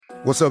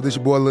What's up, this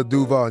your boy Lil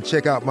Duval, and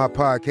check out my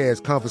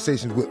podcast,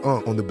 Conversations with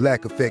Unc, on the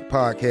Black Effect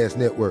Podcast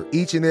Network.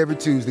 Each and every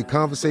Tuesday,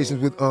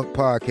 Conversations with Unc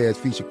podcast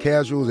feature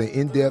casuals and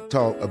in-depth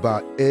talk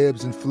about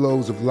ebbs and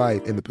flows of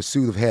life and the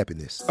pursuit of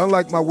happiness.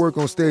 Unlike my work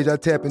on stage, I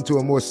tap into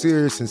a more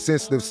serious and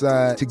sensitive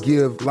side to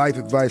give life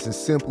advice and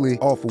simply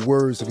offer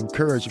words of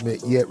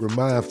encouragement, yet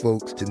remind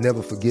folks to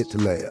never forget to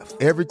laugh.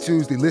 Every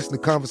Tuesday, listen to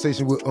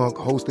Conversations with Unc,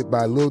 hosted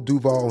by Lil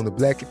Duval on the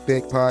Black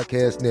Effect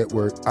Podcast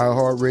Network,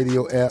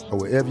 iHeartRadio app, or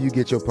wherever you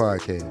get your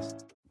podcasts.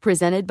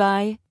 Presented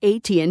by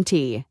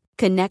AT&T.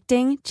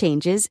 Connecting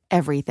changes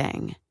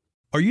everything.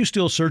 Are you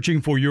still searching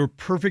for your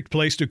perfect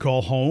place to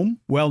call home?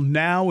 Well,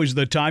 now is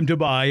the time to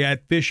buy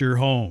at Fisher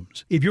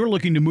Homes. If you're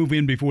looking to move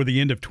in before the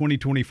end of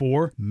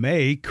 2024,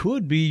 May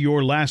could be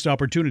your last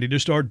opportunity to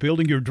start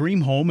building your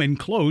dream home and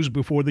close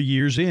before the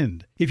year's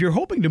end. If you're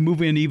hoping to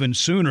move in even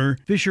sooner,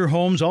 Fisher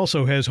Homes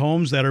also has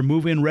homes that are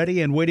move-in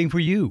ready and waiting for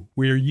you,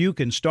 where you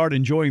can start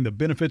enjoying the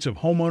benefits of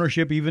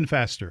homeownership even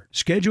faster.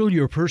 Schedule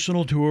your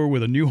personal tour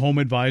with a new home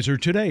advisor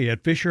today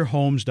at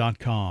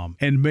FisherHomes.com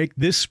and make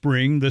this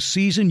spring the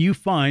season you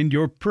find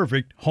your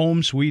perfect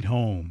home sweet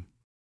home.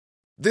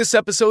 This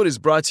episode is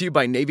brought to you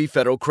by Navy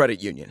Federal Credit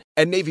Union.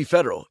 At Navy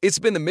Federal, it's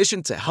been the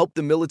mission to help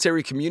the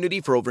military community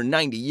for over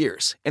 90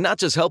 years. And not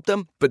just help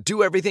them, but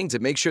do everything to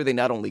make sure they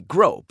not only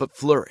grow, but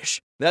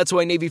flourish. That's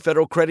why Navy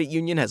Federal Credit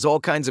Union has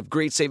all kinds of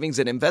great savings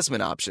and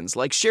investment options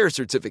like share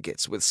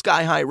certificates with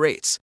sky-high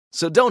rates.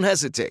 So don't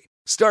hesitate.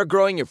 Start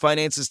growing your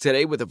finances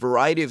today with a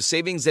variety of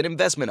savings and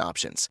investment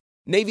options.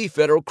 Navy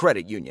Federal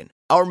Credit Union.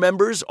 Our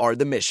members are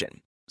the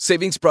mission.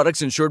 Savings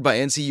products insured by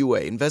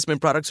NCUA.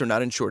 Investment products are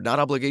not insured, not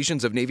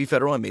obligations of Navy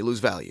Federal and may lose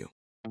value.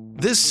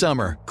 This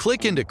summer,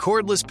 click into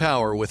cordless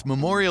power with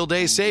Memorial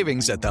Day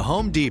savings at the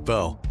Home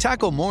Depot.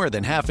 Tackle more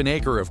than half an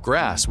acre of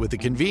grass with the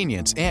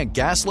convenience and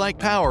gas-like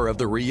power of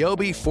the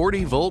Ryobi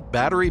 40-volt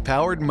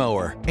battery-powered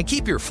mower. And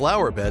keep your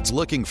flower beds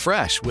looking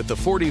fresh with the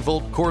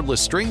 40-volt cordless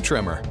string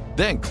trimmer.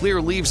 Then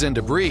clear leaves and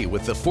debris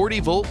with the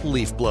 40-volt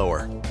leaf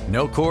blower.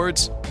 No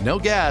cords, no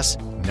gas,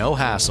 no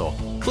hassle.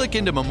 Click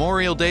into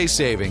Memorial Day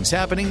savings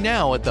happening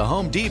now at the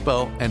Home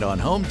Depot and on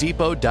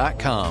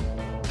HomeDepot.com.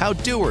 How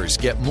doers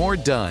get more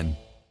done.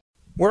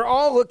 We're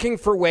all looking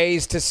for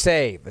ways to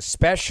save,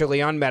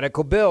 especially on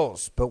medical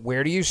bills. But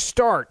where do you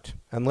start?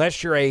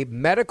 Unless you're a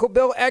medical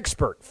bill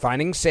expert,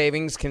 finding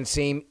savings can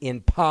seem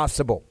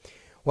impossible.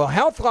 Well,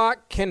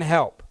 HealthLock can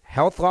help.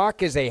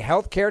 HealthLock is a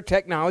healthcare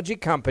technology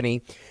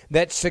company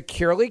that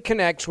securely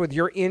connects with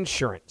your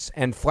insurance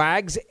and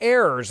flags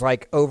errors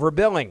like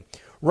overbilling,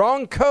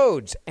 wrong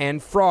codes,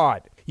 and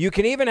fraud. You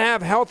can even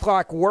have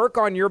HealthLock work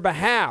on your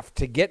behalf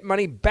to get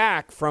money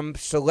back from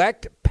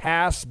select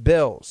past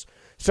bills.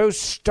 So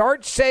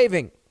start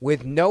saving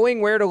with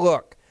knowing where to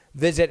look.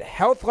 Visit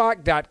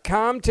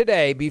healthlock.com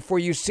today before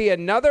you see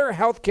another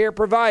healthcare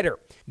provider.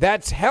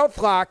 That's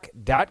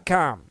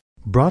healthlock.com.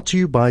 Brought to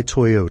you by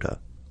Toyota.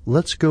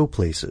 Let's go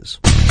places.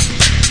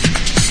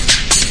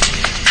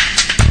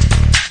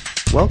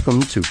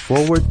 Welcome to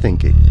Forward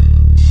Thinking.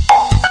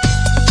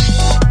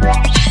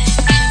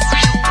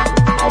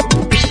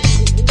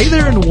 Hey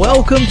there, and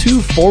welcome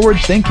to Forward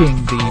Thinking,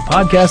 the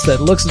podcast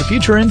that looks at the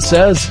future and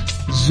says,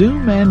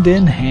 zoom and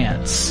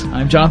enhance.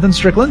 I'm Jonathan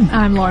Strickland.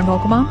 I'm Lauren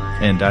Volkemon.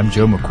 And I'm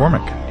Joe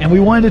McCormick. And we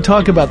wanted to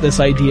talk about this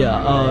idea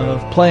of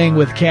playing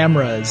with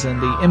cameras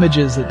and the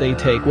images that they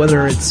take,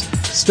 whether it's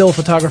still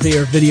photography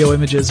or video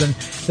images, and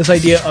this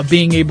idea of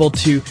being able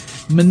to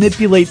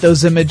manipulate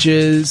those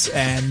images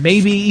and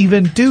maybe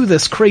even do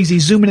this crazy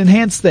zoom and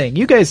enhance thing.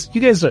 You guys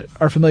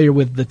are familiar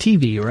with the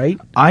TV, right?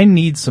 I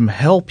need some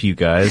help, you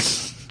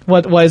guys.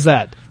 Why is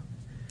that?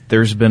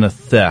 There's been a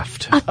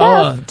theft. A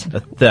theft? A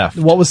theft.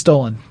 What was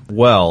stolen?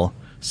 Well,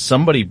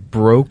 somebody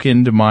broke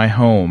into my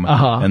home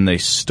and they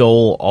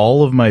stole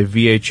all of my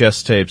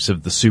VHS tapes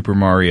of the Super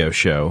Mario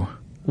show.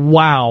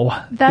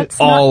 Wow.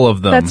 All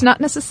of them. That's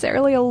not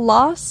necessarily a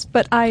loss,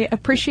 but I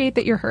appreciate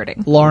that you're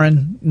hurting.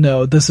 Lauren,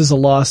 no, this is a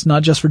loss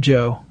not just for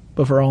Joe,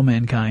 but for all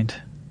mankind.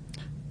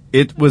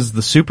 It was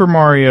the Super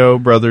Mario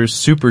Brothers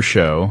Super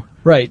Show.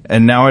 Right.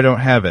 And now I don't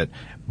have it.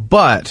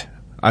 But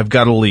I've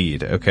got a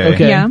lead, okay?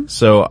 Okay. Yeah.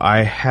 So I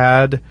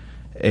had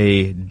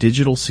a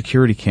digital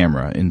security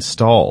camera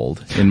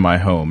installed in my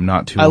home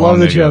not too long ago. I love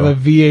that you have a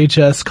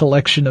VHS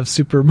collection of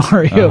Super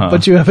Mario,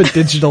 but you have a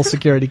digital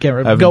security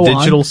camera. I have a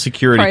digital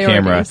security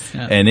camera,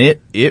 and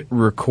it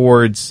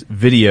records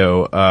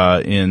video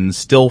in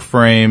still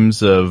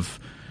frames of,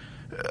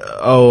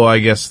 I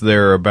guess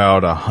they're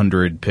about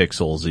 100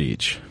 pixels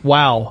each.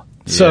 Wow.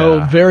 So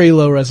very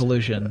low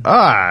resolution.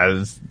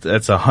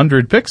 That's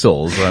 100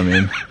 pixels. I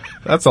mean...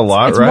 That's a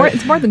lot, right?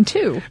 It's more than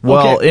 2.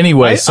 Well, okay.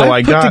 Anyway,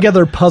 I put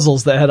together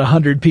puzzles that had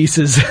 100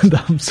 pieces in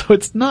them, so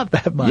it's not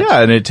that much.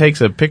 Yeah, and it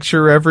takes a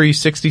picture every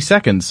 60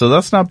 seconds, so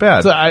that's not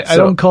bad. So I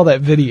don't call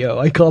that video.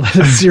 I call that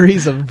a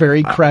series of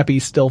very crappy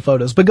still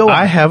photos. But go on.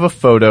 I have a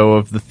photo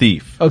of the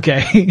thief.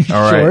 Okay, all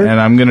right, sure.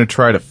 and I'm going to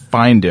try to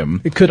find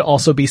him. It could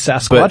also be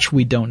Sasquatch.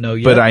 We don't know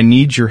yet. But I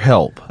need your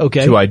help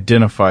to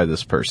identify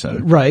this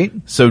person. Right.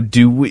 So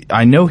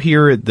I know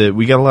here that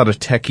we got a lot of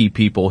techie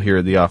people here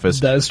at the office.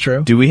 That is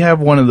true. Do we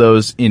have one of those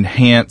those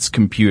enhance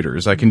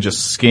computers. I can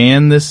just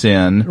scan this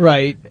in.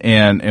 Right.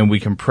 And we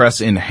can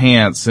press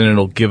enhance and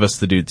it'll give us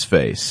the dude's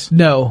face.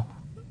 No.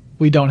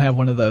 We don't have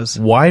one of those.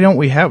 Why don't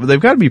we have? They've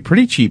got to be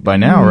pretty cheap by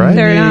now, right?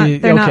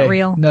 They're not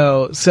real.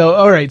 No. So,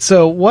 all right.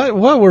 So what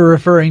we're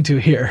referring to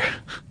here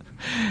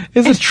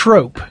is a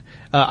trope.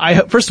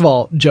 First of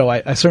all, Joe,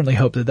 I certainly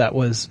hope that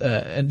was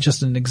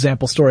just an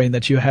example story and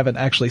that you haven't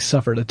actually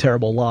suffered a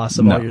terrible loss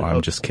of all your... No,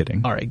 I'm just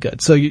kidding. All right,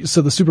 good. So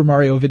the Super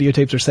Mario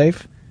videotapes are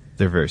safe?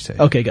 They're very safe.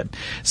 Okay, good.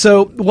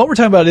 So what we're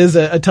talking about is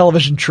a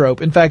television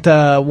trope. In fact,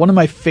 one of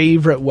my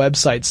favorite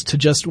websites to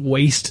just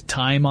waste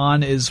time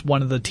on is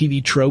one of the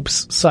TV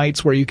tropes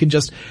sites where you can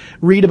just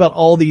read about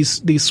all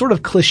these sort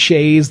of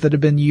cliches that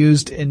have been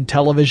used in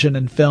television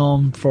and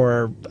film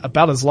for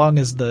about as long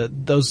as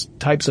those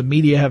types of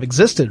media have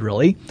existed,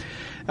 really.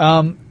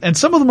 And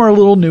some of them are a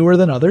little newer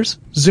than others.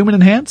 Zoom and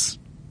enhance,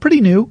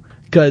 pretty new,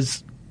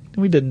 because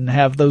we didn't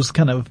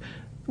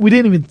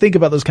even think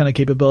about those kind of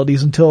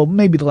capabilities until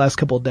maybe the last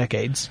couple of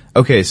decades.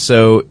 Okay,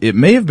 so it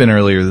may have been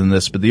earlier than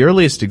this, but the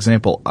earliest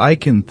example I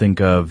can think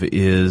of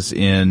is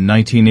in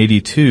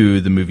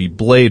 1982, the movie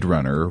Blade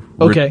Runner.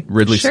 Okay.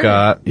 Ridley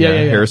Scott, yeah.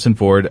 Harrison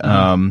Ford,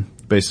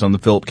 based on the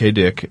Philip K.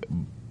 Dick.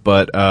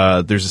 But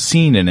there's a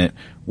scene in it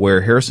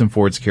where Harrison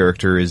Ford's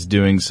character is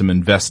doing some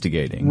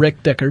investigating.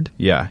 Rick Deckard.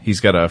 Yeah,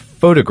 he's got a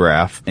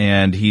photograph,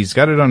 and he's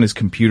got it on his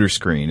computer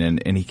screen,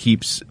 and he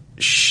keeps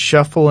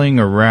shuffling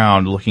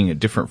around looking at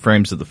different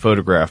frames of the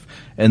photograph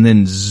and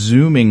then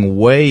zooming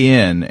way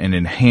in and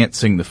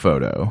enhancing the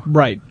photo.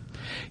 Right.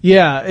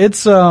 Yeah,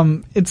 it's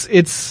the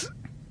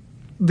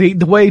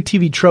way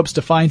TV Tropes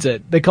defines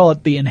it, they call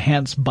it the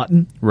enhance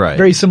button. Right.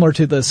 Very similar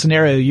to the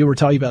scenario you were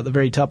talking about at the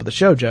very top of the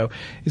show, Joe.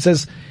 It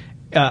says,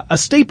 a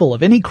staple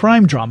of any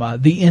crime drama,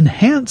 the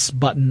enhance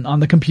button on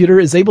the computer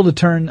is able to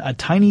turn a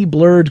tiny,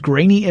 blurred,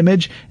 grainy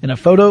image in a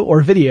photo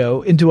or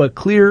video into a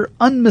clear,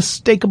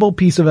 unmistakable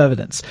piece of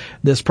evidence.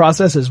 This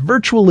process is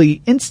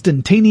virtually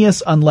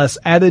instantaneous unless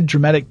added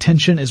dramatic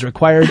tension is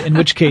required, in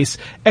which case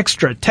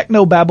extra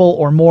technobabble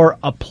or more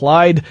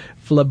applied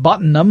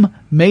phlebotinum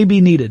may be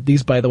needed.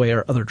 These, by the way,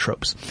 are other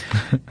tropes.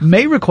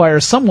 May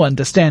require someone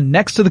to stand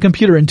next to the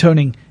computer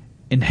intoning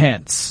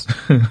enhance,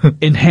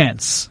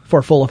 enhance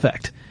for full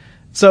effect.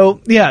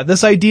 So, yeah,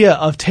 this idea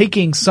of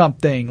taking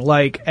something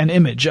like an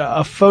image,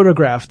 a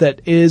photograph that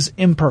is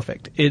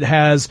imperfect, it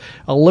has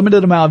a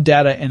limited amount of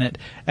data in it,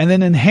 and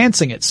then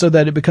enhancing it so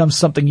that it becomes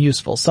something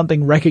useful,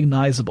 something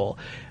recognizable.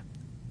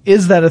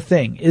 Is that a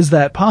thing? Is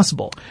that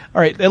possible?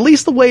 All right, at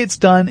least the way it's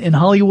done in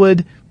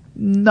Hollywood,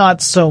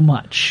 not so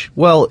much.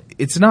 Well,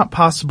 it's not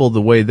possible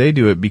the way they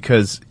do it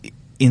because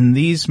in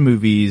these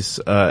movies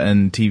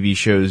and TV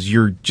shows,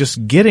 you're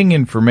just getting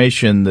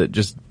information that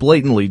just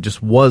blatantly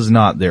just was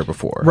not there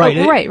before.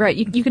 Right. Right.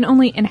 You can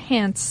only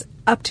enhance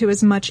up to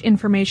as much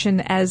information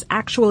as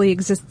actually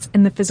exists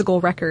in the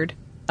physical record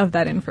of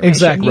that information.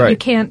 Exactly. You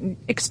can't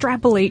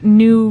extrapolate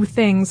new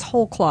things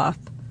whole cloth.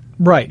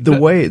 Right.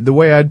 The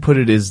way I'd put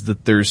it is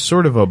that there's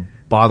sort of a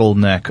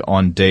bottleneck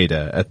on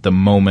data at the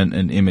moment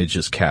an image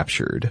is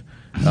captured.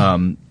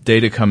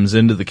 Data comes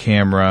into the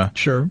camera,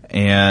 sure,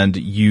 and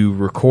you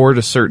record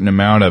a certain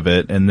amount of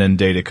it, and then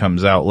data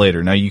comes out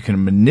later. Now, you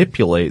can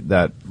manipulate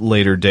that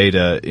later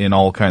data in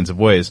all kinds of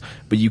ways,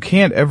 but you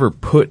can't ever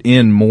put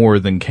in more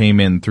than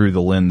came in through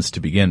the lens to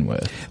begin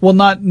with. Well,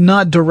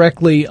 not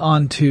directly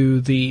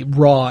onto the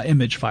raw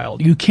image file.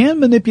 You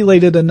can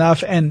manipulate it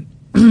enough and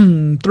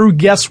through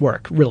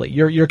guesswork, really.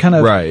 You're kind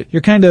of right.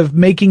 You're kind of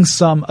making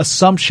some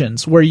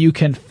assumptions where you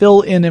can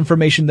fill in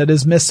information that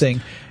is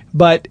missing.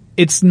 But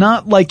it's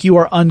not like you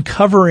are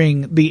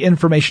uncovering the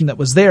information that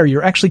was there.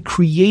 You're actually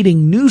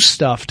creating new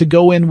stuff to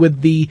go in with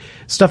the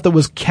stuff that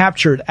was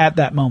captured at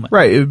that moment.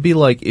 Right. It would be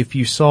like if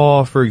you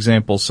saw, for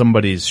example,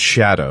 somebody's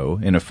shadow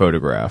in a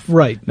photograph.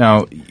 Right.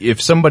 Now, if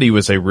somebody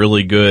was a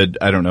really good,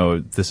 I don't know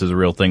if this is a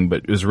real thing,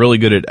 but was really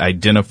good at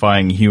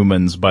identifying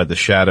humans by the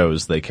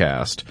shadows they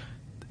cast,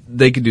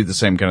 they could do the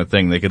same kind of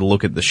thing. They could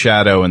look at the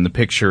shadow in the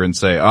picture and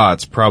say,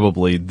 it's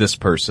probably this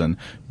person.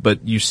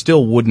 But you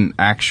still wouldn't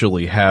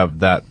actually have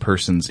that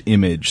person's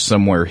image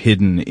somewhere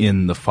hidden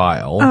in the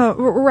file.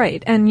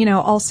 Right. And,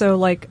 also,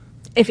 like,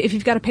 if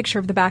you've got a picture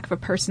of the back of a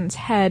person's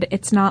head,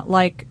 it's not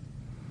like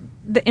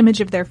the image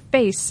of their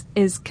face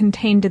is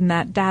contained in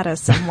that data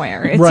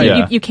somewhere. It's,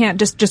 right. You can't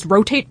just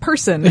rotate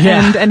person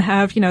and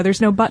have,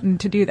 there's no button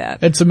to do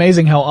that. It's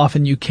amazing how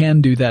often you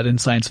can do that in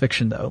science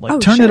fiction, though.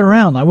 Like, turn sure. it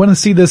around. I want to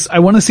see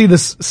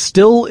this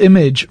still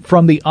image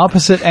from the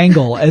opposite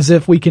angle, as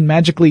if we can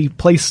magically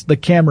place the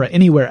camera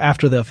anywhere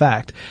after the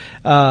fact.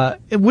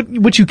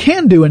 Which you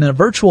can do in a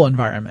virtual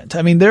environment.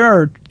 I mean, there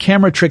are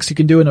camera tricks you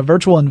can do in a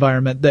virtual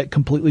environment that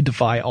completely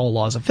defy all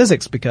laws of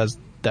physics because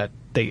that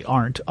they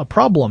aren't a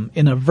problem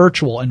in a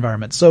virtual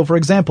environment. So, for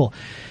example,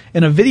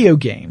 in a video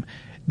game,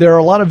 there are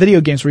a lot of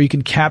video games where you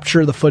can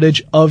capture the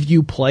footage of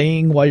you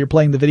playing while you're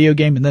playing the video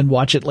game and then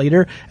watch it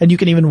later. And you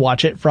can even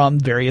watch it from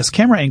various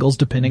camera angles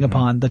depending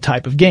upon the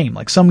type of game.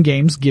 Like some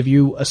games give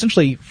you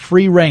essentially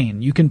free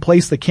reign. You can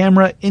place the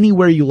camera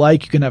anywhere you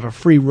like. You can have a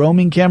free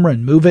roaming camera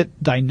and move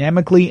it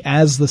dynamically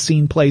as the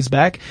scene plays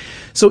back.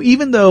 So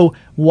even though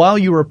while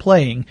you were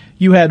playing,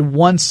 you had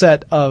one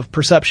set of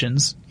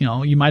perceptions,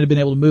 you might have been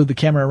able to move the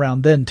camera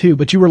around then too,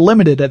 but you were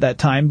limited at that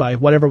time by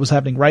whatever was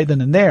happening right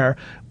then and there.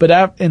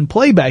 But in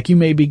playback, you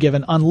may be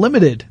given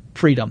unlimited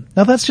freedom.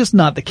 Now that's just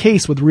not the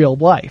case with real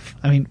life.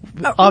 I mean,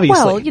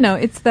 obviously. Well,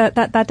 it's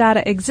that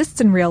data exists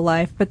in real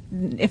life, but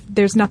if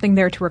there's nothing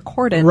there to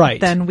record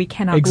it, then we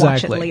cannot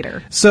watch it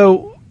later.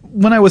 So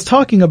when I was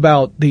talking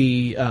about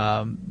the,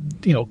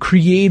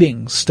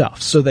 creating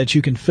stuff so that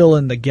you can fill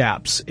in the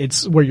gaps,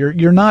 it's where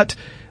you're not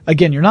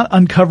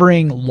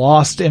uncovering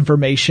lost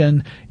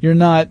information. You're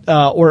not,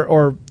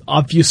 or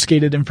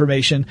obfuscated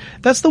information.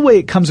 That's the way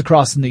it comes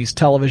across in these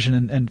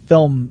television and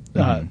film,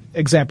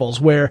 examples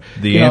where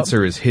the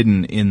answer is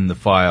hidden in the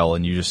file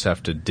and you just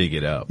have to dig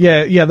it up.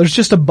 Yeah. There's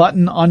just a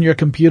button on your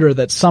computer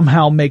that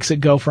somehow makes it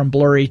go from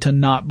blurry to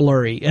not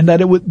blurry, and that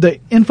the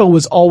info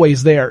was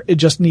always there. It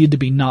just needed to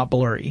be not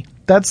blurry.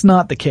 That's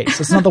not the case.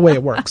 That's not the way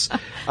it works.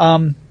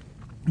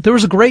 There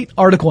was a great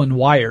article in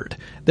Wired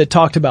that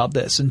talked about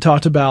this and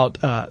talked about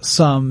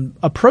some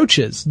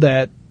approaches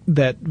that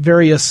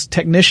various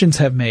technicians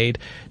have made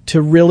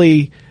to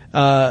really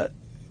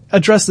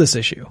address this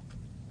issue.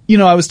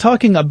 I was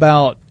talking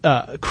about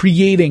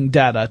creating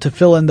data to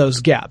fill in those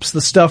gaps,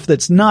 the stuff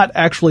that's not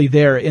actually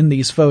there in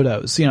these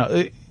photos.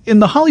 In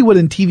the Hollywood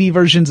and TV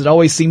versions, it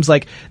always seems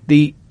like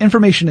the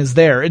information is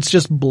there. It's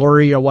just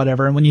blurry or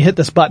whatever. And when you hit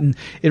this button,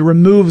 it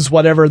removes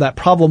whatever that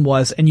problem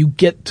was and you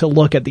get to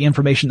look at the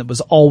information that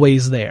was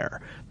always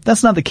there.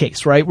 That's not the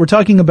case, right? We're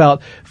talking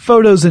about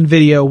photos and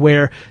video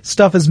where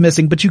stuff is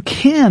missing, but you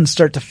can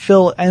start to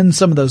fill in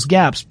some of those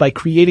gaps by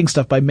creating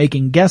stuff, by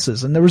making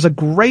guesses. And there was a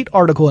great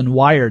article in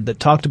Wired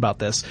that talked about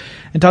this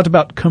and talked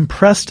about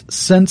compressed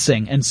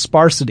sensing and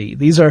sparsity.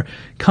 These are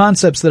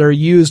concepts that are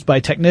used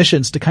by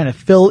technicians to kind of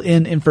fill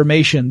in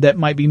information that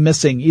might be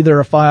missing, either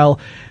a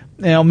file,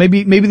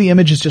 maybe the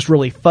image is just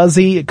really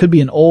fuzzy. It could be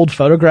an old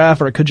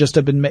photograph, or it could just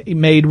have been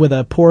made with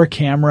a poor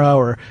camera,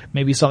 or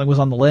maybe something was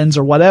on the lens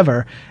or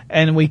whatever.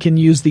 And we can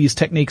use these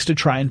techniques to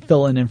try and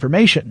fill in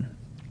information.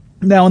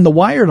 Now, in the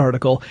Wired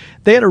article,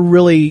 they had a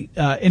really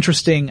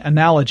interesting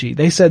analogy.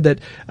 They said that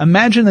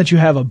imagine that you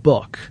have a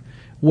book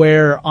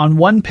where on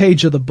one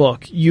page of the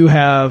book you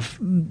have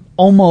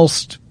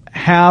almost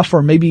half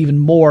or maybe even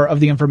more of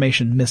the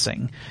information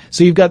missing.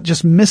 So you've got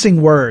just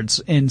missing words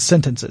in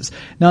sentences.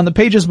 Now on the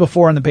pages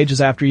before and the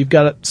pages after, you've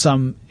got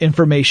some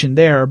information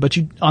there, but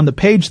on the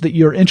page that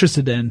you're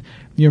interested in,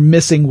 you're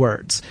missing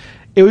words.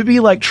 It would be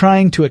like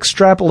trying to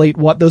extrapolate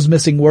what those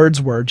missing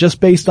words were just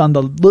based on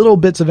the little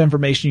bits of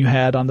information you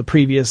had on the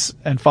previous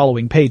and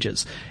following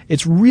pages.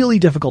 It's really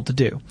difficult to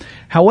do.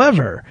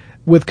 However,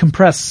 with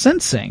compressed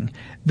sensing,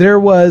 there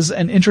was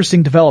an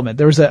interesting development.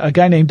 There was a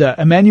guy named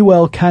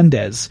Emmanuel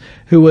Candes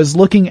who was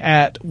looking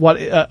at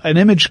an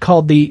image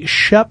called the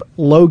Shep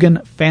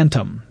Logan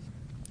Phantom.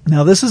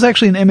 Now, this is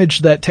actually an image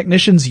that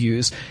technicians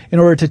use in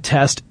order to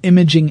test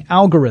imaging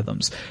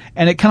algorithms,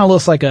 and it kind of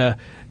looks like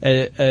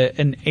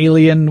an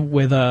alien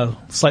with a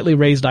slightly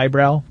raised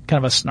eyebrow,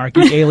 kind of a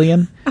snarky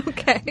alien.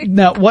 Okay.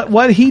 Now,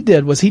 what he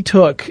did was he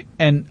took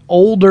an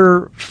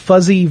older,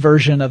 fuzzy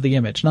version of the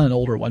image, not an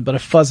older one, but a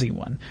fuzzy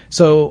one.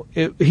 So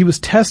he was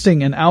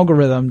testing an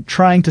algorithm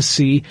trying to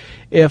see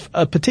if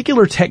a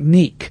particular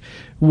technique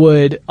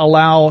would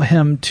allow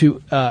him to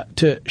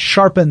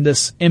sharpen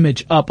this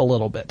image up a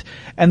little bit.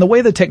 And the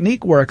way the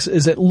technique works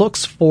is it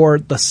looks for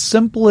the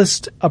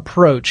simplest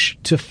approach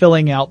to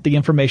filling out the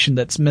information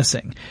that's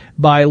missing.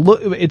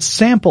 It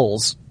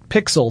samples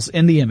pixels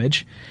in the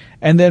image,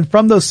 and then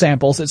from those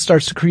samples it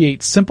starts to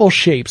create simple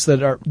shapes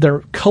they're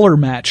color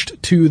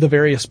matched to the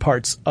various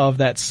parts of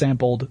that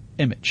sampled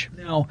image.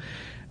 Now,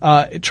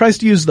 it tries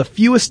to use the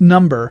fewest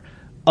number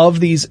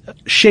of these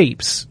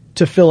shapes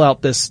to fill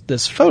out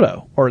this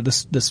photo or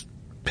this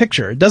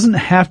picture. It doesn't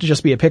have to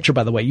just be a picture,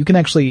 by the way. You can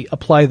actually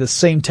apply the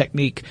same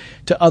technique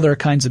to other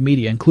kinds of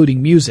media,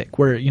 including music,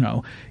 where,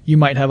 you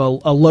might have a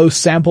low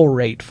sample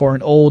rate for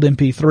an old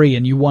MP3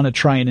 and you want to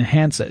try and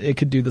enhance it. It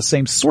could do the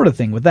same sort of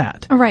thing with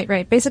that.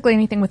 Right. Basically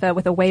anything with a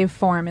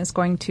waveform is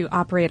going to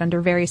operate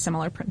under very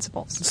similar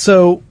principles.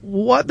 So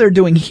what they're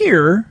doing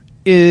here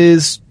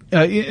is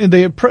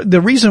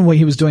the reason why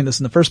he was doing this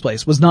in the first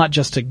place was not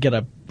just to get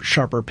a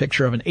sharper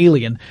picture of an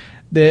alien.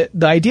 The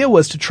idea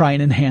was to try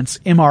and enhance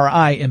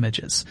MRI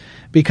images,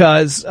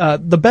 because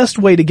the best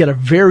way to get a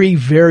very,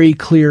 very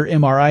clear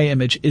MRI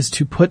image is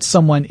to put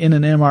someone in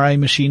an MRI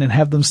machine and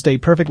have them stay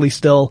perfectly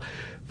still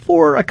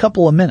for a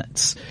couple of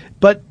minutes.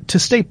 But to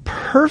stay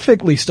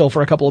perfectly still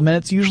for a couple of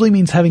minutes usually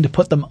means having to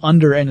put them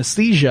under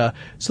anesthesia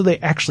so they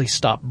actually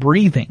stop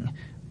breathing.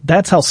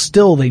 That's how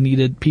still they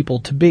needed people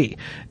to be.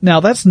 Now,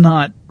 that's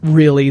not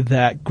really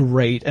that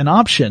great an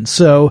option.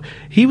 So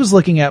he was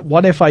looking at,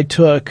 what if I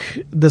took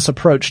this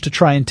approach to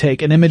try and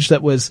take an image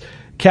that was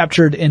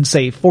captured in,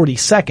 say, 40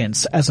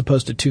 seconds as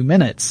opposed to 2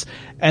 minutes,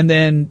 and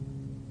then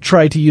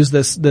try to use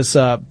this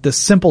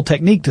simple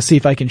technique to see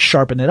if I can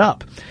sharpen it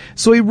up.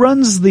 So he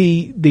runs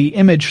the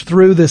image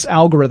through this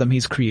algorithm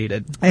he's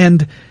created,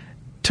 and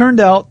turned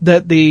out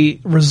that the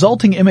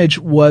resulting image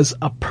was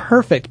a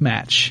perfect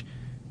match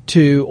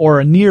to, or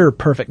a near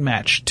perfect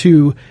match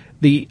to,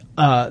 the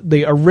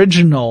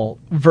original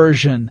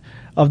version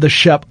of the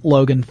Shep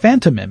Logan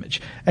Phantom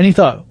image. And he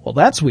thought, well,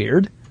 that's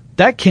weird.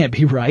 That can't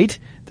be right.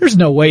 There's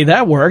no way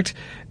that worked.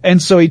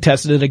 And so he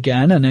tested it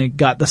again, and it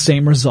got the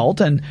same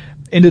result, and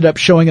ended up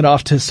showing it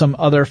off to some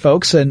other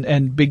folks,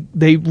 and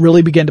they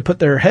really began to put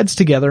their heads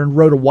together and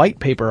wrote a white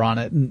paper on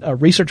it, and a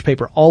research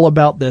paper all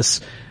about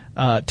this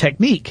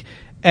technique.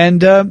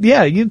 And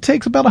it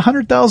takes about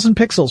 100,000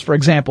 pixels, for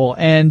example,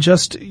 and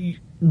just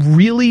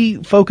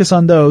really focus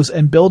on those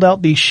and build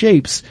out these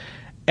shapes,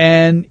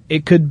 and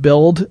it could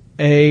build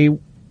a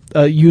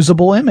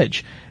usable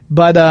image.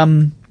 But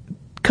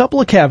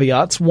couple of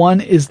caveats. One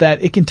is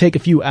that it can take a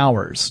few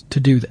hours to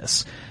do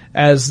this,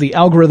 as the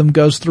algorithm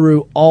goes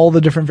through all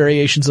the different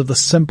variations of the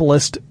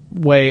simplest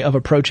way of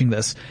approaching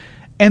this.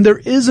 And there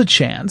is a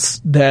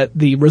chance that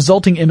the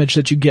resulting image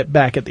that you get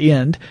back at the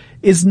end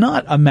is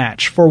not a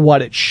match for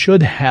what it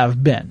should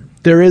have been.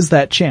 There is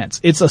that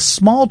chance. It's a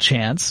small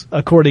chance,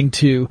 according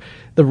to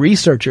the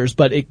researchers,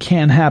 but it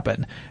can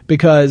happen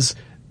because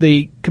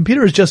the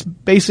computer is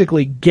just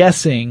basically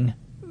guessing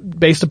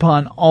based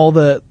upon all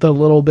the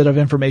little bit of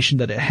information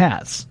that it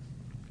has.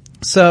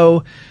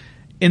 So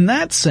in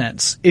that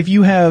sense, if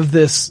you have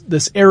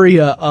this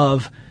area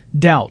of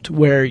doubt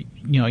where,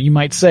 you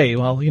might say,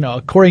 well,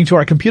 according to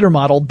our computer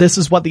model, this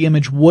is what the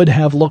image would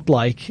have looked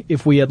like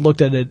if we had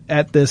looked at it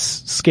at this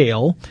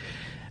scale.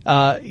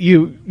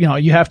 You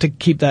have to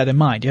keep that in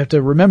mind. You have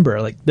to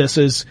remember, like, this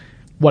is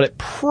what it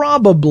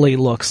probably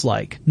looks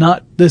like,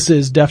 not this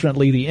is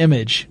definitely the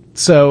image.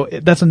 So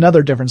that's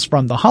another difference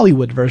from the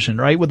Hollywood version,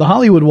 right? With the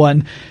Hollywood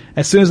one,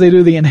 as soon as they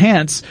do the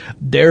enhance,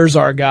 there's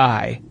our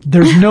guy.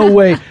 There's no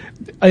way.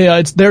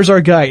 There's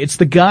our guy. It's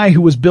the guy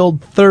who was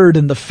billed third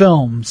in the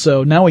film.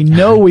 So now we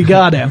know we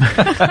got him.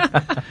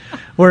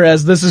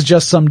 Whereas this is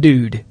just some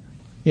dude.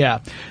 Yeah.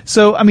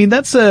 So,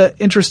 that's a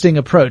interesting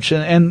approach.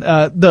 And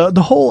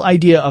the whole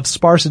idea of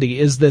sparsity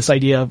is this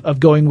idea of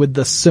going with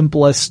the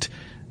simplest,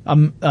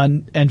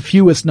 and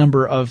fewest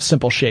number of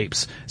simple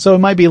shapes. So it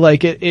might be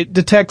like it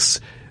detects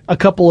a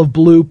couple of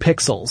blue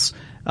pixels,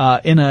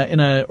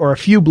 or a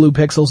few blue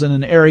pixels in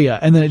an area,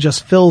 and then it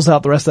just fills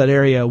out the rest of that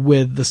area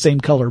with the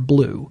same color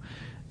blue.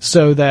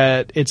 So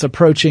that it's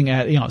approaching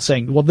at,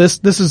 saying, well,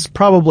 this is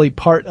probably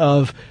part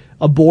of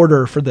a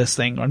border for this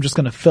thing. I'm just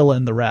going to fill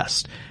in the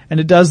rest. And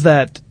it does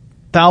that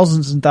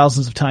thousands and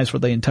thousands of times for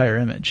the entire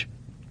image.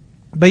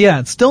 But yeah,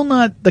 it's still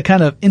not the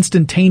kind of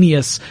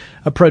instantaneous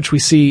approach we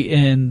see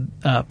in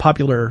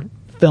popular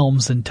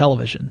films and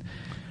television.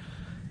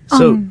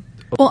 So,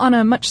 well, on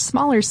a much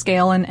smaller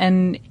scale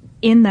and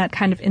in that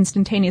kind of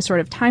instantaneous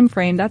sort of time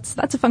frame, that's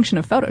a function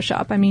of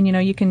Photoshop.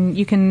 You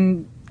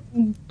can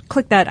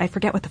click that, I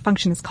forget what the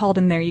function is called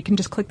in there. You can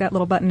just click that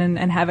little button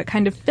and have it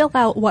kind of fill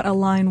out what a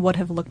line would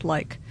have looked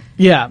like.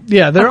 Yeah.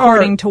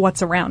 According to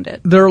what's around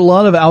it. There are a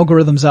lot of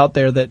algorithms out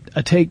there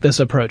that take this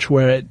approach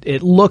where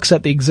it looks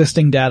at the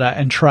existing data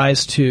and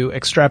tries to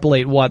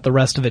extrapolate what the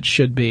rest of it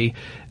should be.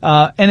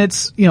 And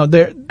it's,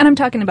 they're. And I'm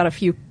talking about a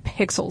few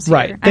pixels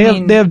here.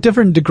 Right. They have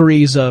different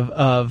degrees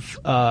of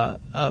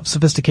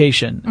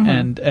sophistication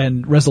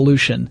and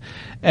resolution.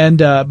 And,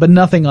 but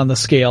nothing on the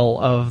scale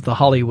of the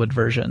Hollywood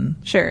version.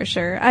 Sure.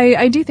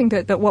 I do think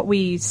that what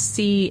we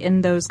see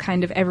in those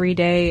kind of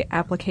everyday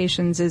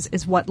applications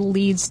is what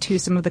leads to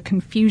some of the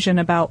confusion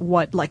about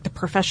what, like, the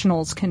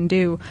professionals can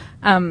do.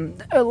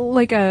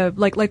 Like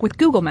with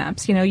Google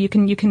Maps, you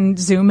can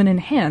zoom and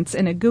enhance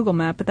in a Google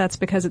map, but that's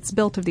because it's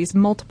built of these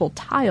multiple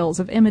tiles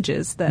of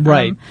images that,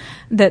 right.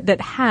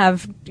 that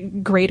have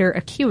greater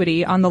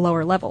acuity on the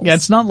lower levels. Yeah,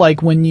 it's not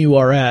like when you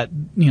are at,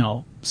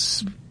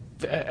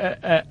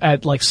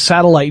 at like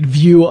satellite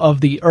view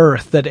of the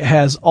Earth that it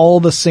has all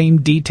the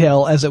same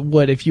detail as it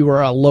would if you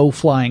were a low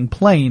flying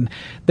plane.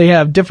 They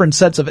have different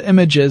sets of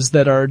images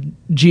that are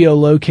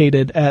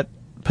geolocated at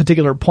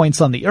particular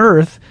points on the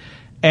Earth.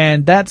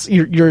 And that's,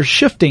 you're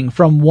shifting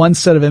from one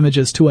set of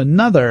images to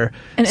another.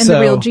 And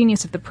the real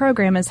genius of the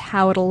program is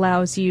how it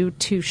allows you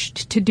to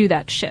do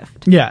that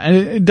shift. Yeah, and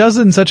it does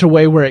it in such a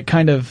way where it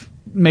kind of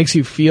makes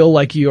you feel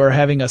like you are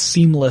having a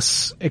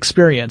seamless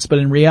experience, but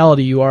in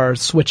reality you are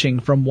switching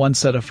from one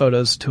set of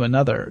photos to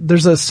another.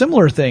 There's a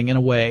similar thing in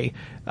a way,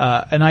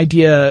 an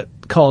idea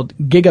called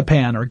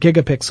gigapan or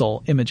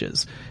gigapixel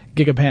images.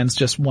 Gigapan's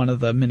just one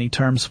of the many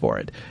terms for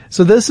it.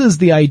 So this is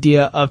the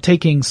idea of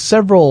taking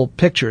several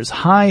pictures,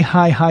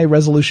 high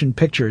resolution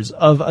pictures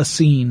of a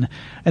scene,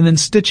 and then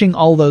stitching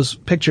all those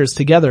pictures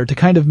together to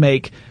kind of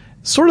make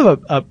sort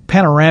of a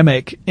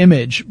panoramic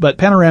image, but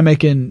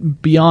panoramic in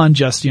beyond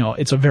just,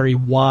 it's a very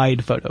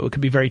wide photo. It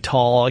could be very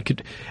tall.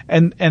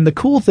 And the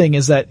cool thing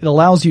is that it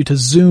allows you to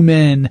zoom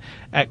in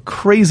at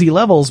crazy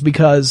levels,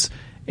 because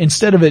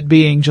instead of it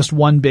being just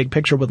one big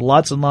picture with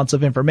lots and lots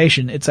of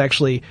information, it's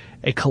actually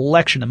a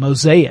collection, a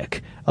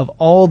mosaic of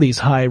all these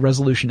high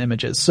resolution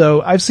images.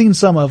 So I've seen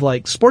some of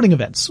like sporting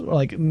events,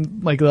 like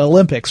the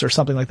Olympics or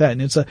something like that,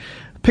 and it's a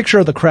picture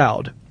of the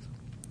crowd.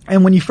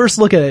 And when you first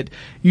look at it,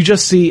 you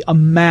just see a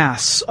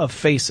mass of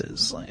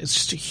faces. It's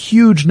just a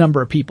huge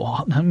number of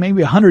people,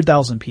 maybe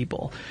 100,000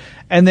 people.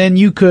 And then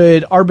you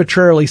could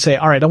arbitrarily say,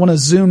 all right, I want to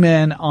zoom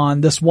in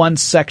on this one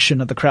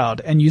section of the crowd.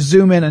 And you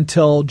zoom in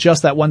until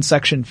just that one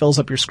section fills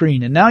up your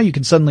screen. And now you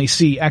can suddenly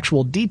see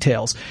actual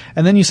details.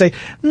 And then you say,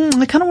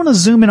 I kind of want to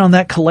zoom in on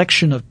that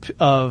collection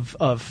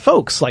of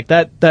folks, like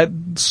that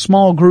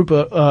small group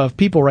of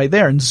people right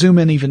there, and zoom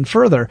in even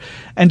further.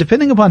 And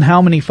depending upon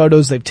how many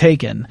photos they've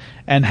taken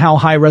and how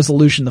high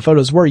resolution the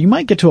photos were, you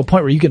might get to a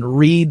point where you can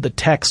read the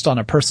text on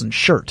a person's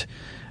shirt,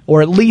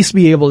 or at least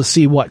be able to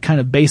see what kind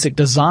of basic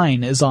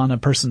design is on a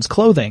person's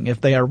clothing. If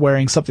they are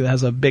wearing something that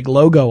has a big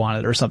logo on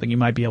it or something, you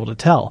might be able to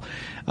tell.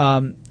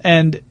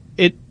 And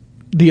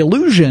the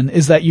illusion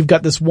is that you've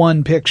got this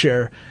one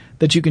picture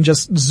that you can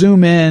just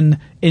zoom in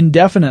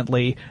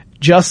indefinitely,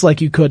 just like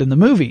you could in the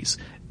movies.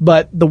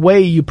 But the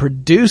way you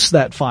produce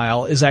that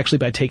file is actually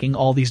by taking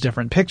all these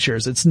different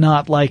pictures. It's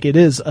not like it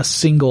is a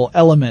single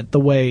element the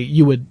way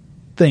you would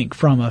think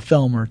from a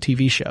film or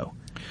TV show.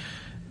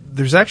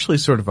 There's actually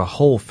sort of a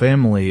whole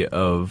family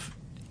of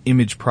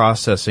image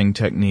processing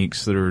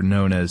techniques that are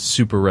known as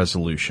super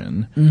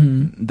resolution.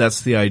 Mm-hmm.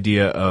 That's the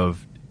idea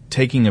of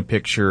taking a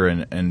picture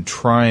and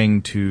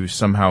trying to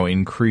somehow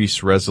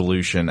increase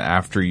resolution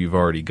after you've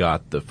already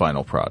got the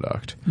final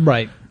product.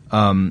 Right.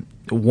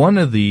 One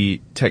of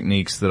the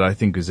techniques that I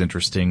think is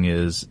interesting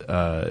is,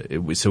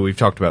 so we've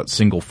talked about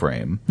single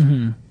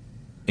frame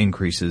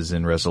increases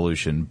in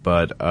resolution,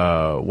 but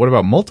what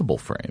about multiple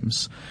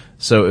frames?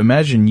 So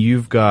imagine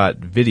you've got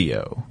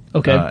video,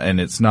 and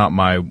it's not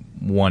my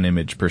 1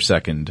 image per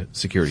second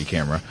security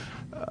camera,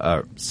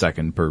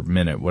 second per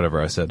minute,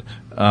 whatever I said.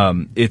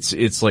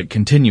 It's like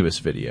continuous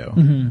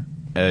video.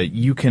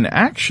 You can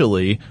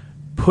actually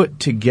put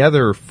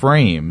together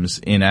frames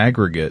in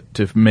aggregate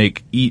to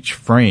make each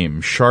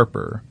frame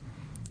sharper.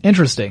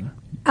 Interesting.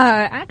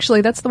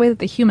 Actually, that's the way that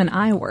the human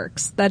eye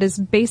works. That is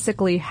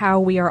basically how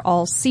we are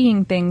all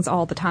seeing things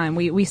all the time.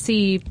 We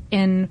see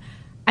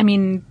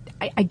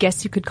I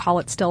guess you could call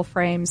it still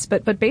frames,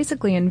 but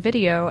basically in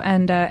video,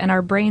 and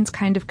our brains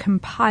kind of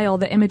compile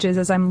the images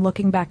as I'm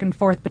looking back and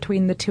forth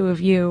between the two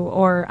of you,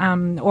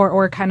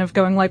 or kind of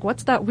going like,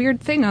 what's that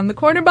weird thing on the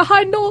corner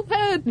behind Noel's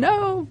head?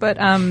 No, but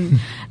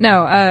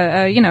no,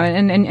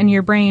 and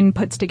your brain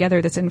puts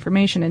together this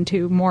information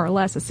into more or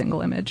less a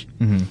single image.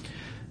 Mm-hmm.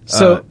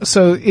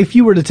 So if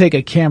you were to take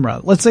a camera,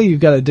 let's say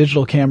you've got a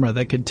digital camera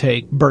that could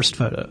take burst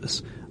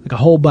photos, like a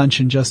whole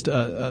bunch in just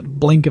a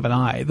blink of an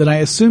eye, then I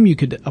assume you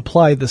could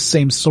apply the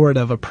same sort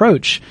of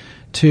approach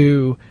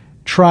to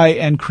try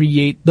and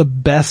create the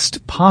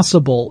best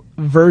possible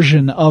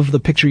version of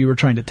the picture you were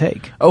trying to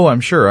take. Oh,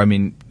 I'm sure. I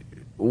mean,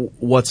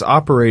 what's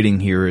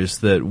operating here is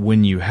that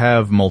when you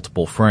have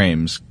multiple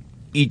frames,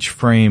 each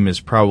frame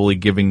is probably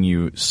giving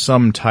you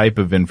some type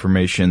of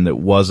information that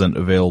wasn't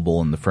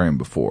available in the frame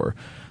before.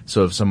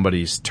 So if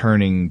somebody's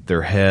turning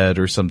their head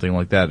or something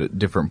like that, at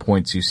different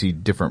points you see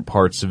different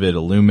parts of it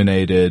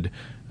illuminated.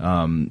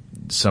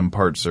 Some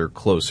parts are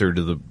closer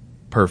to the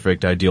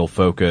perfect ideal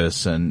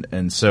focus.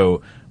 And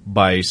so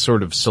by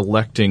sort of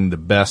selecting the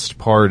best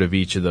part of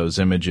each of those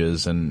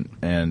images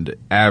and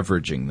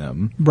averaging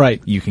them,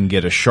 right, you can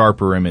get a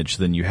sharper image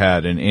than you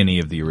had in any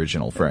of the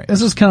original frames.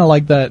 This is kind of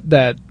like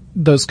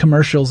those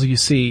commercials you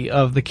see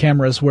of the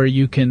cameras where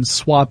you can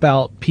swap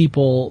out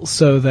people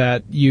so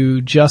that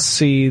you just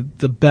see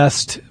the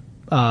best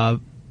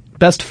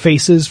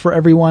faces for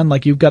everyone.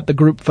 Like you've got the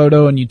group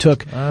photo and you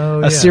took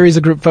a series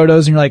of group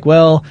photos and you're like,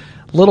 well,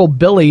 little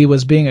Billy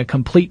was being a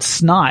complete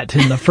snot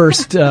in the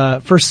first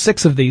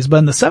 6 of these, but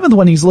in the 7th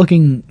one he's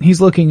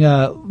looking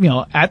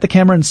at the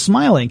camera and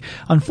smiling.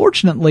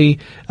 Unfortunately,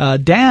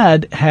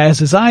 Dad has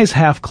his eyes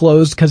half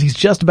closed because he's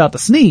just about to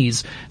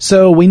sneeze.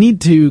 So we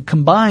need to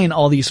combine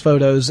all these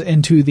photos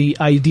into the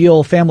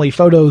ideal family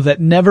photo that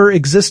never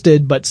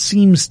existed but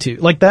seems to.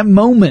 Like that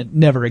moment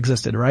never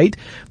existed, right?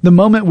 The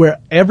moment where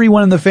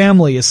everyone in the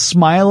family is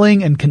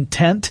smiling and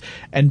content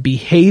and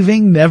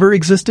behaving never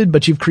existed,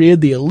 but you've created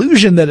the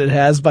illusion that it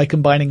has by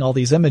combining all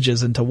these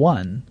images into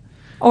one.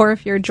 Or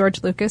if you're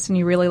George Lucas and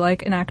you really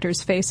like an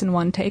actor's face in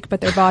one take,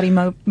 but their body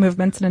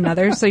movements in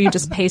another, so you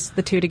just paste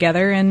the two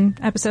together in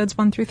episodes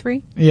 1 through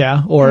 3.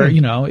 Yeah, or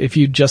if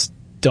you just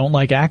don't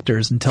like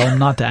actors and tell them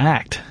not to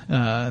act.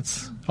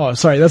 That's a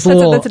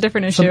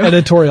different issue. Some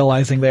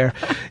editorializing there.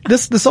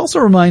 This also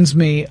reminds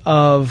me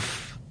of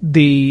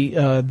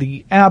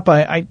the app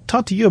I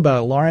talked to you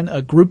about, Lauren,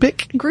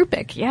 Groupic.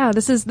 Groupic, yeah.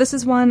 This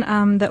is one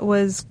that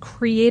was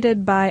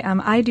created by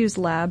iDo's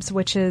Labs,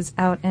 which is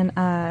out in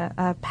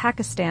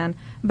Pakistan.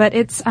 But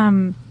it's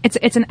an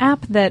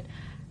app that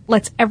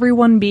lets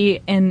everyone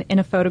be in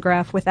a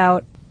photograph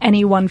without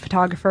any one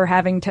photographer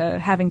having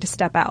to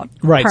step out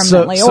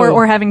permanently,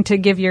 or having to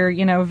give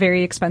your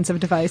very expensive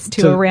device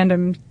to a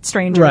random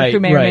stranger who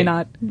may or may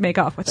not make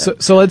off with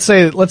it. So let's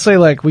say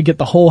like we get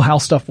the whole How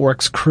Stuff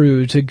Works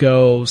crew to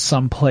go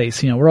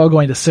someplace. We're all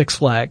going to Six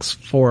Flags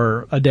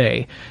for a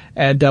day,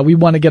 and we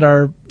want to get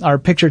our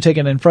picture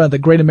taken in front of the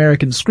Great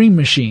American Scream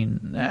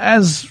Machine,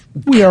 as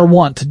we are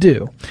wont to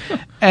do.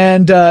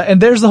 And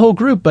there's the whole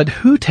group, but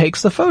who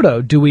takes the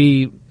photo? Do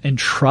we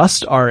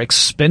entrust our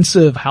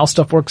expensive How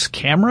Stuff Works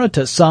camera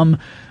to some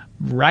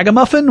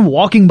ragamuffin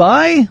walking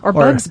by? Or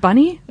Bugs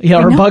Bunny?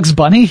 Yeah, or Bugs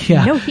Bunny.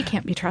 Yeah. No, he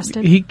can't be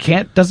trusted. He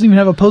doesn't even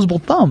have opposable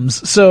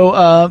thumbs.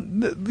 So,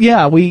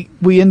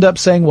 we end up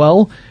saying,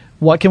 well,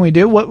 what can we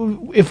do?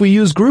 What if we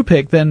use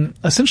GroupPic? Then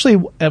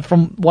essentially,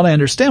 from what I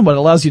understand, what it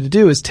allows you to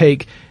do is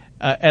take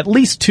at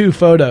least 2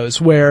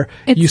 photos where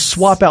you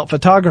swap out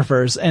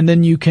photographers, and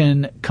then you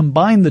can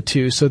combine the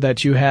 2 so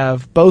that you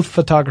have both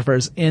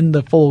photographers in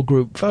the full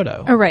group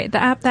photo. Oh, right.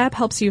 The app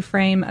helps you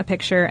frame a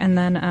picture, and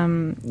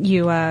then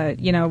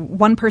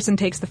one person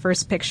takes the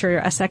first picture,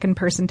 a second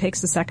person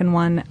takes the second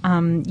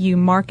one. You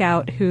mark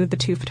out who the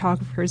 2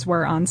 photographers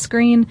were on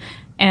screen,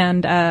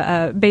 and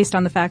based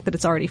on the fact that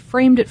it's already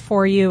framed it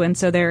for you, and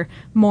so they're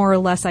more or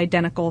less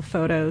identical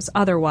photos.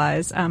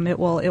 Otherwise, it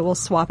will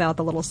swap out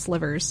the little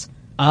slivers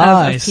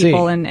of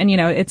people, and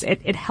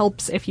it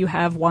helps if you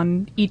have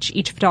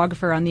each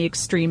photographer on the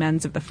extreme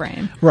ends of the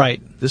frame.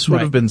 Right. This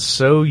would have been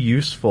so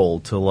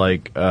useful to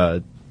like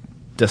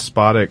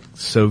despotic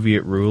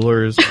Soviet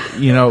rulers.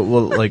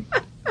 Like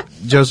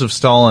Joseph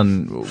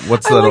Stalin. I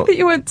like that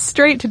you went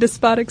straight to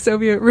despotic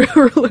Soviet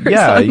rulers.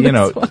 Yeah,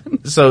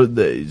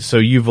 so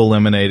you've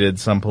eliminated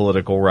some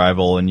political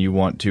rival, and you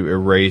want to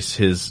erase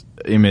his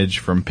image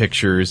from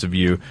pictures of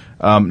you.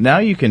 Now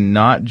you can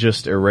not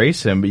just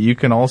erase him, but you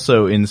can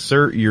also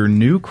insert your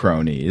new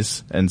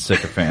cronies and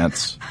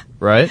sycophants,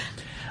 right?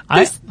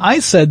 I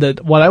said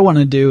that what I want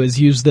to do is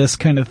use this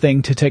kind of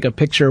thing to take a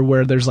picture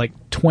where there's like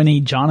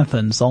 20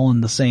 Jonathans all in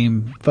the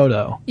same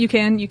photo. You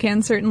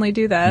can certainly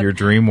do that. Your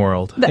dream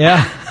world.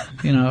 Yeah.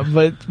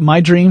 But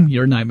my dream,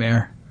 your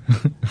nightmare.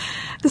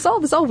 This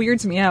all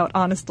weirds me out,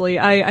 honestly.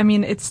 I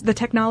mean, the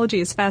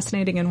technology is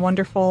fascinating and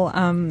wonderful,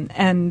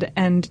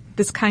 and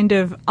this kind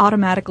of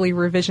automatically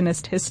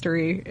revisionist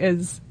history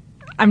is.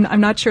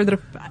 I'm not sure that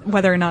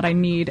whether or not I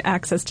need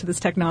access to this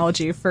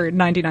technology for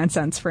 99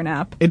 cents for an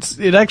app.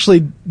 It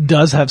actually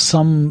does have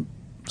some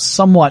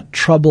somewhat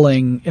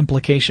troubling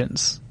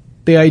implications.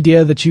 The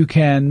idea that you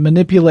can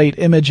manipulate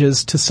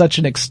images to such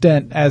an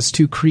extent as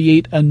to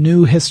create a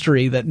new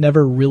history that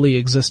never really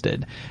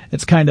existed.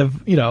 It's kind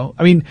of,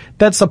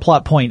 that's a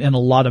plot point in a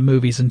lot of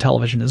movies and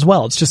television as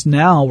well. It's just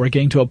now we're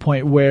getting to a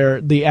point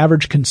where the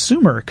average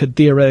consumer could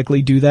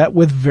theoretically do that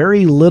with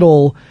very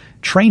little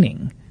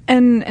training.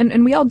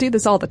 And we all do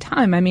this all the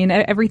time. I mean,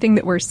 everything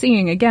that we're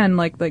seeing, again,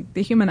 like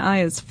the human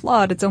eye is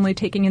flawed. It's only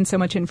taking in so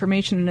much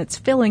information, and it's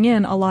filling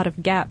in a lot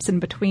of gaps in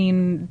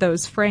between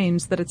those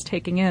frames that it's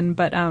taking in.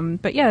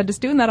 But yeah, just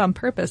doing that on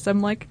purpose,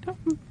 I'm like,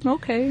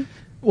 okay.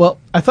 Well,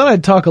 I thought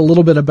I'd talk a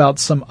little bit about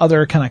some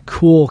other kind of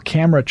cool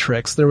camera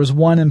tricks. There was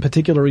one in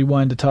particular we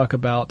wanted to talk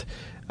about,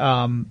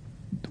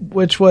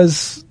 which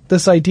was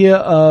this idea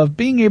of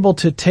being able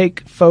to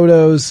take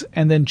photos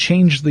and then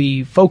change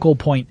the focal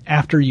point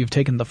after you've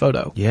taken the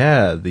photo.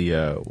 Yeah,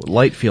 the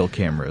light field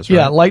cameras, right?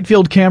 Yeah, light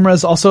field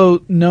cameras,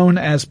 also known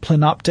as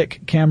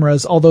plenoptic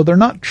cameras, although they're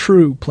not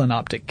true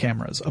plenoptic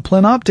cameras. A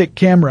plenoptic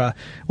camera,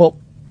 well,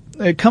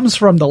 it comes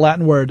from the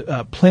Latin word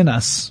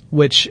plenus,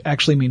 which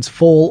actually means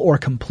full or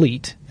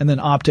complete, and then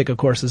optic, of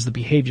course, is the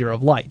behavior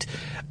of light.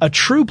 A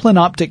true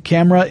plenoptic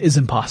camera is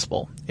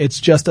impossible. It's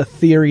just a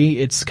theory.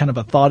 It's kind of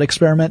a thought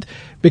experiment,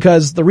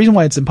 because the reason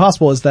why it's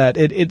impossible is that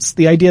it's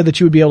the idea that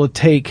you would be able to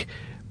take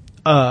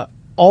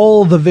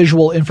all the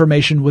visual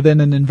information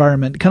within an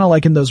environment, kind of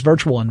like in those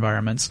virtual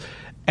environments,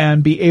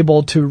 and be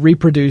able to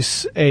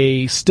reproduce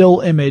a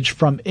still image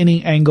from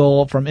any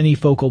angle, from any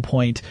focal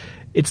point.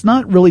 It's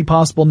not really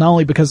possible, not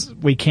only because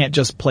we can't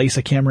just place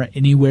a camera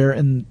anywhere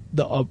in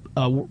the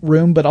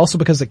room, but also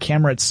because the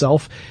camera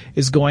itself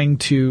is going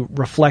to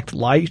reflect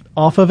light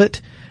off of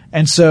it.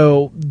 And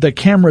so the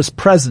camera's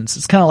presence,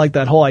 it's kind of like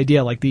that whole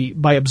idea, like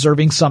by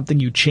observing something,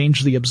 you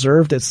change the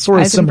observed. It's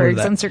sort of similar to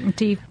that. Heisenberg's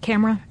uncertainty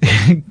camera?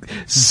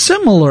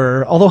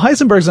 Similar, although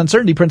Heisenberg's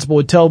uncertainty principle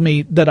would tell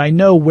me that I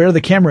know where the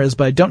camera is,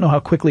 but I don't know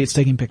how quickly it's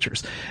taking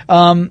pictures.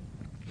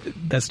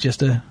 That's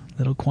just a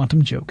little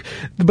quantum joke.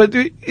 But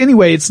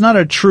anyway, it's not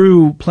a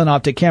true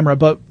plenoptic camera,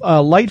 but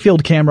a light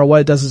field camera,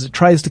 what it does is it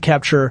tries to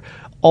capture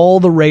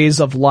all the rays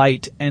of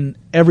light in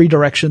every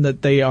direction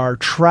that they are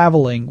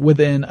traveling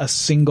within a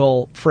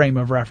single frame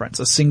of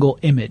reference, a single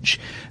image.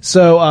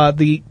 So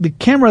the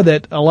camera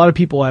that a lot of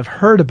people have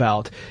heard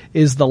about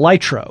is the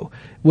Lytro,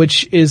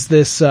 which is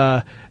this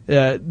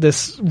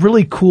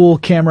really cool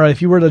camera.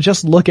 If you were to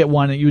just look at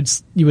one, you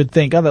would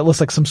think, oh, that looks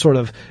like some sort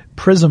of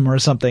prism or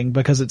something,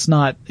 because it's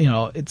not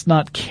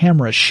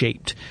camera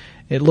shaped.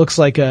 It looks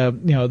like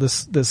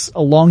this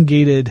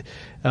elongated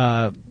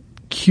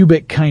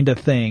cubic kind of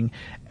thing.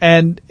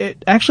 And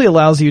it actually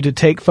allows you to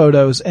take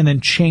photos and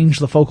then change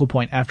the focal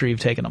point after you've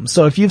taken them.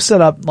 So if you've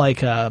set up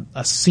like a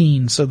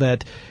scene so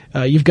that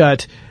you've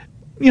got,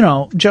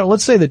 Joe,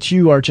 let's say that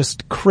you are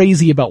just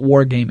crazy about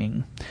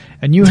wargaming,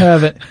 and you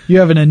have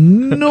an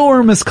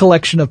enormous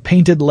collection of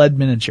painted lead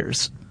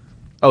miniatures.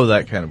 Oh,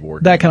 that kind of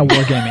wargaming. That kind of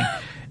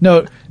wargaming.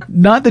 No,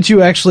 not that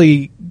you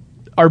actually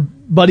are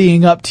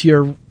buddying up to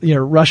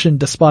your Russian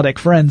despotic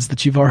friends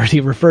that you've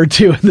already referred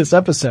to in this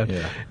episode.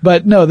 Yeah.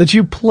 But no, that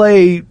you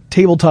play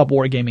tabletop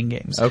wargaming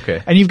games.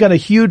 Okay. And you've got a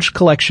huge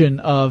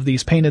collection of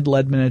these painted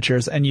lead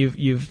miniatures, and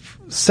you've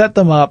set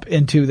them up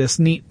into this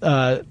neat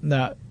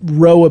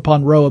row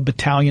upon row of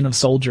battalion of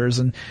soldiers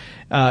and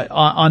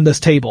on this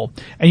table.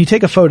 And you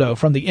take a photo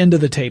from the end of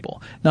the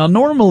table. Now,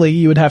 normally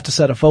you would have to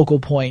set a focal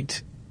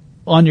point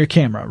on your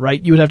camera, right?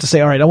 You would have to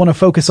say, all right, I want to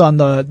focus on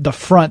the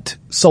front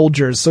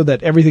soldiers so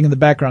that everything in the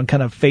background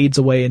kind of fades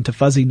away into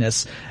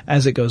fuzziness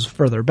as it goes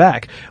further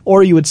back.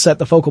 Or you would set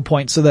the focal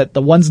point so that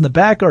the ones in the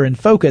back are in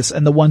focus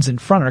and the ones in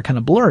front are kind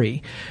of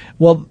blurry.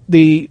 Well,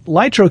 the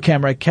Lytro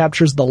camera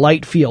captures the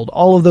light field,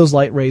 all of those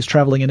light rays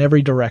traveling in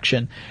every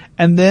direction,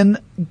 and then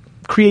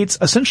creates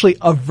essentially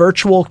a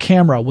virtual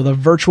camera with a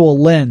virtual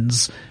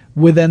lens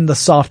within the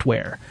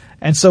software.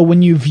 And so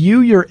when you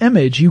view your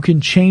image, you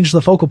can change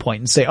the focal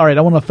point and say, all right,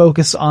 I want to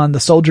focus on the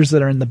soldiers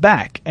that are in the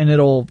back, and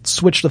it'll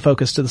switch the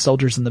focus to the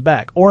soldiers in the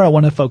back. Or I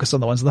want to focus on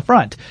the ones in the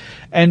front.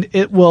 And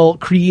it will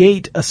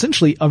create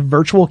essentially a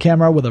virtual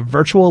camera with a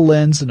virtual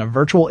lens and a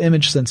virtual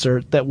image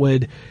sensor that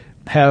would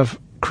have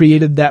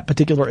created that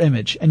particular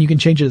image. And you can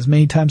change it as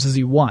many times as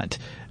you want.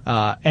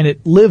 And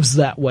it lives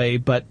that way,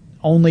 but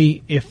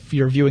only if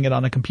you're viewing it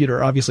on a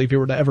computer. Obviously, if you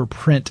were to ever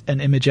print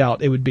an image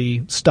out, it would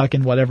be stuck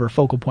in whatever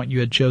focal point you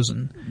had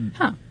chosen.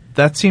 Huh.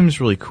 That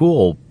seems really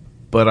cool,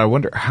 but I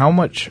wonder how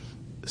much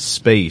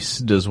space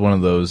does one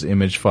of those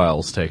image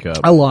files take up?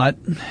 A lot.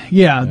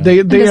 Yeah.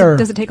 They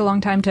does it take a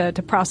long time to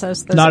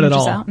process those not images at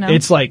all. out? No?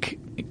 It's like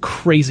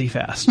crazy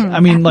fast. I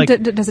mean, like...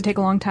 Does it take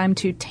a long time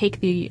to take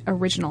the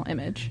original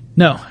image?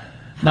 No.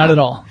 Not at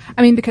all.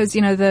 I mean, because,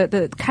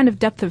 the kind of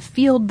depth of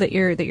field that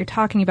you're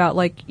talking about,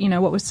 like,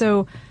 what was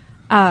so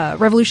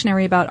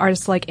revolutionary about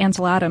artists like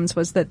Ansel Adams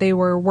was that they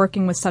were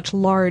working with such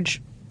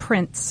large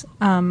prints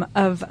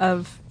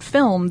of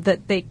film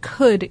that they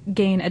could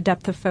gain a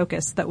depth of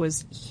focus that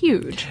was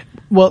huge.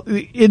 Well,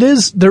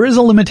 there is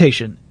a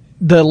limitation.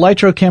 The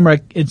Lytro camera,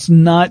 it's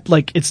not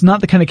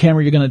the kind of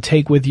camera you're going to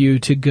take with you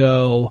to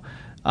go,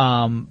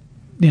 on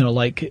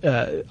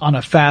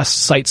a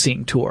fast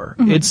sightseeing tour.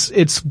 Mm-hmm.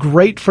 It's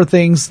great for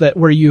things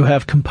where you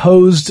have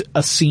composed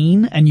a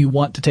scene and you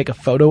want to take a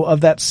photo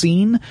of that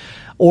scene.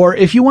 Or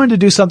if you wanted to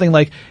do something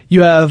like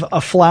you have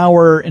a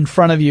flower in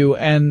front of you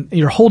and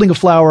you're holding a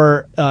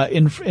flower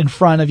in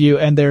front of you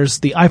and there's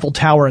the Eiffel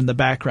Tower in the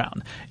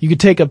background. You could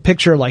take a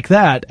picture like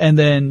that and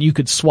then you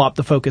could swap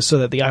the focus so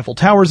that the Eiffel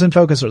Tower's in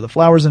focus or the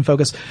flower's in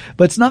focus.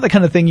 But it's not the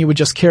kind of thing you would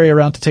just carry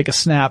around to take a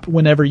snap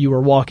whenever you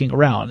were walking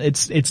around.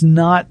 It's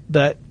not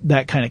that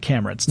kind of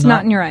camera. It's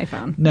not in your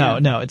iPhone.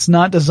 No, it's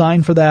not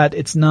designed for that.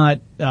 It's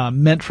not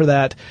meant for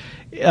that.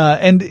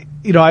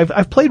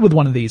 I've played with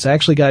one of these. I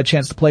actually got a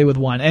chance to play with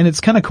one, and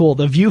it's kind of cool.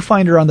 The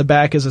viewfinder on the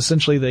back is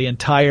essentially the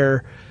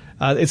entire.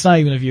 It's not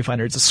even a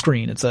viewfinder; it's a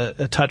screen. It's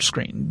a touch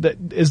screen that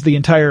is the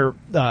entire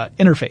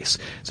interface.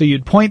 So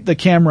you'd point the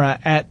camera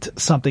at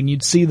something,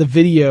 you'd see the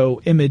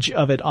video image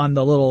of it on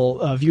the little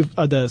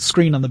the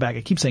screen on the back.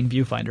 I keep saying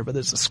viewfinder, but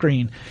it's a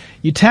screen.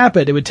 You tap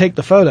it, it would take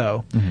the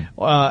photo,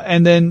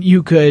 and then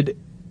you could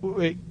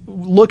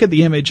look at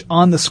the image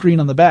on the screen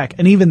on the back,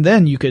 and even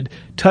then you could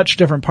touch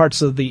different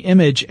parts of the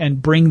image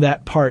and bring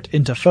that part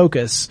into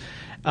focus.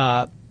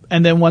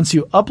 And then once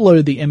you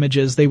uploaded the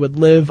images, they would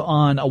live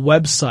on a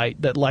website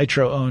that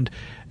Lytro owned,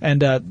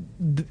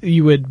 and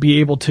you would be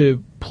able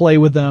to play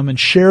with them and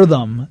share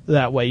them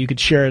that way. You could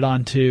share it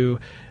onto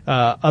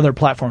other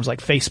platforms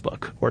like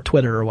Facebook or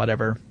Twitter or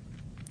whatever.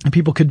 And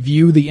people could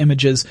view the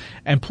images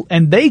and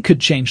they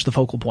could change the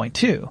focal point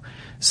too.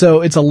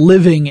 So it's a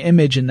living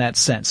image in that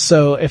sense.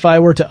 So if I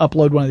were to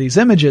upload one of these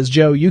images,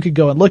 Joe, you could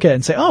go and look at it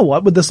and say, oh,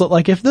 what would this look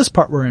like if this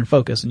part were in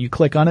focus? And you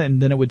click on it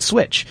and then it would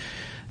switch.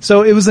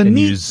 So it was a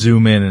neat... you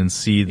zoom in and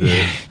see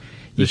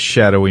the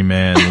shadowy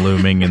man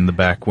looming in the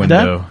back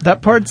window.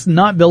 That part's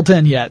not built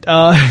in yet.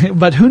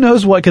 But who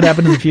knows what could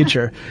happen in the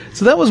future.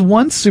 So that was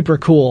one super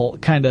cool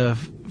kind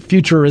of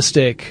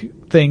futuristic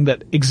thing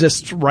that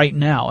exists right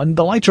now. And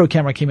the Lytro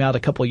camera came out a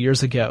couple of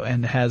years ago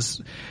and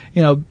has,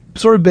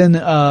 sort of been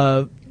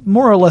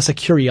more or less a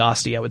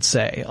curiosity, I would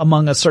say,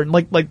 among a certain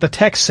like the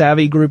tech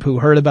savvy group who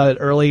heard about it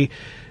early,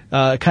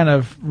 kind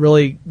of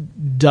really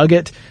dug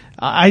it.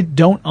 I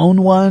don't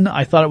own one.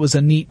 I thought it was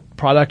a neat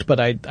product,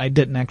 but I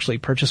didn't actually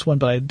purchase one,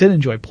 but I did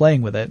enjoy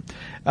playing with it.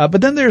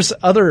 But then there's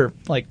other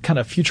like kind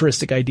of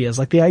futuristic ideas,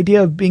 like the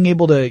idea of being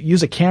able to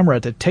use a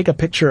camera to take a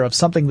picture of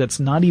something that's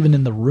not even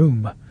in the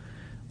room.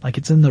 Like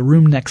it's in the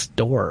room next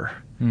door.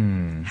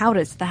 How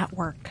does that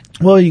work?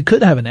 Well, you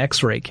could have an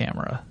X-ray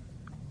camera,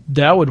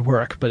 that would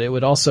work, but it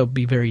would also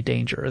be very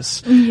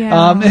dangerous.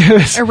 Yeah,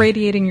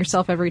 irradiating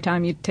yourself every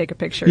time you take a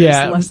picture.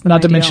 Yeah, is less than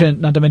not to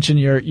ideal. mention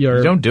your.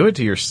 You don't do it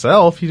to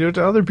yourself; you do it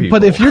to other people.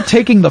 But if you're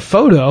taking the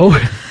photo,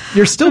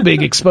 you're still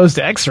being exposed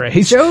to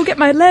X-rays. Joe, get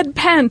my lead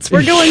pants.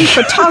 We're going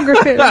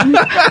photography.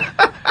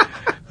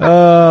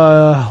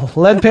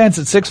 Lead pants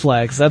at Six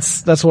Flags.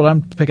 That's what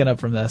I'm picking up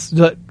from this.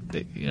 But,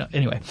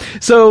 anyway,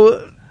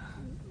 so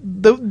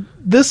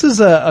this is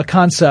a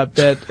concept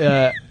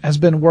that has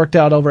been worked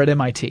out over at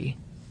MIT.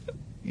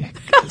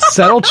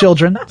 Settle,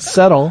 children.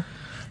 Settle.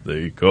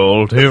 They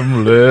called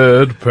him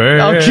Lead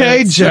Pants.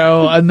 Okay,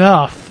 Joe.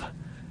 Enough.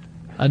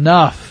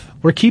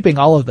 We're keeping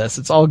all of this.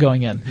 It's all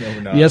going in. No,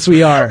 we're not. Yes,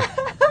 we are.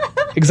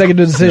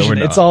 Executive decision.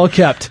 No, it's all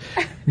kept.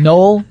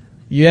 Noel,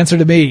 you answer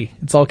to me.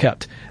 It's all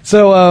kept.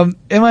 So,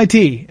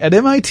 MIT. At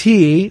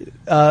MIT,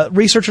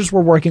 researchers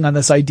were working on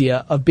this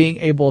idea of being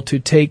able to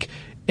take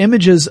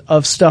images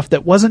of stuff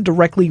that wasn't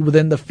directly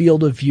within the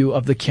field of view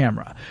of the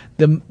camera.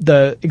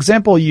 The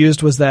example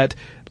used was that,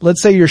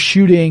 let's say you're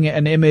shooting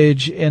an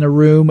image in a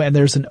room and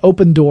there's an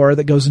open door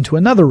that goes into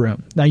another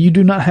room. Now, you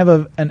do not have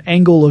an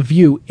angle of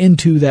view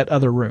into that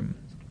other room.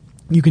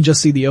 You can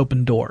just see the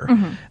open door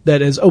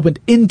that is opened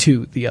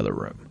into the other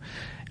room.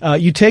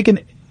 You take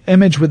an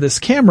image with this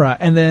camera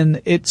and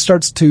then it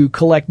starts to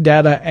collect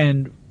data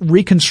and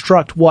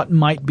reconstruct what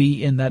might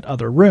be in that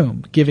other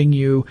room, giving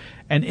you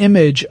an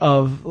image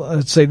of,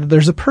 let's say that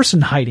there's a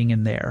person hiding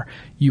in there.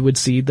 You would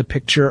see the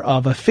picture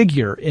of a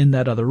figure in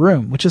that other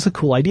room, which is a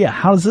cool idea.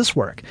 How does this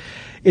work?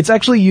 It's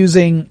actually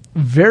using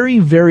very,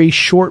 very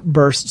short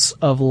bursts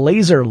of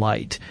laser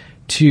light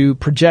to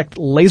project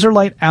laser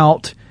light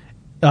out.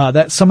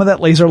 That some of that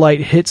laser light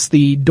hits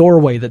the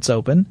doorway that's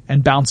open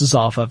and bounces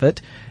off of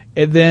it.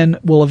 It then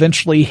will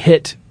eventually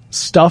hit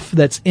stuff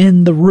that's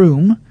in the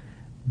room,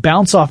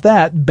 bounce off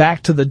that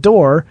back to the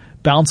door,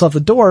 bounce off the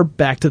door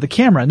back to the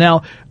camera.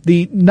 Now,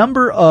 the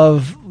number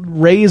of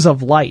rays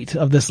of light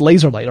of this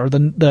laser light, or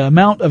the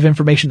amount of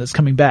information that's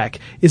coming back,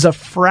 is a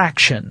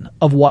fraction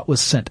of what was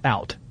sent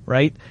out,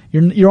 right?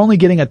 You're only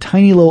getting a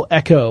tiny little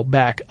echo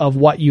back of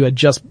what you had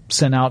just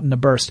sent out in a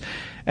burst.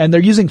 And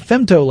they're using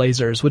femto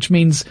lasers, which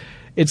means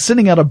it's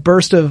sending out a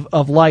burst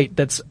of light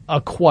that's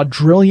a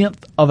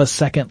quadrillionth of a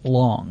second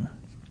long.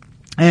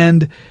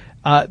 And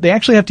they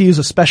actually have to use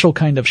a special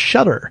kind of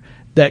shutter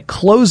that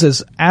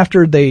closes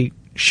after they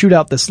shoot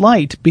out this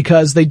light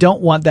because they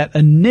don't want that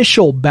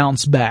initial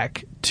bounce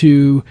back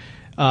to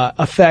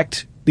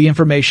affect the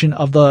information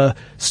of the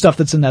stuff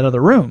that's in that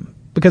other room.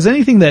 Because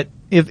anything that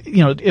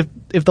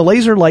if the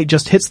laser light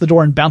just hits the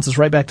door and bounces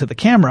right back to the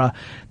camera,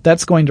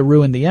 that's going to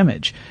ruin the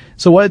image.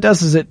 So what it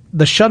does is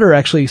the shutter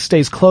actually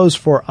stays closed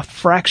for a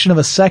fraction of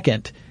a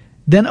second,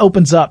 then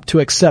opens up to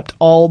accept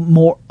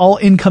all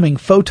incoming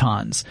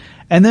photons.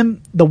 And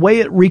then the way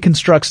it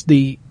reconstructs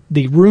the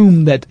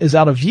room that is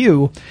out of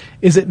view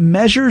is it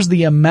measures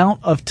the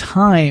amount of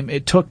time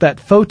it took that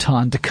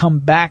photon to come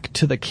back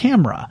to the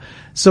camera.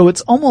 So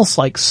it's almost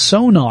like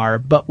sonar,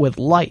 but with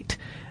light.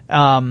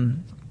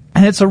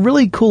 And it's a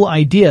really cool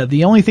idea.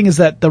 The only thing is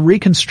that the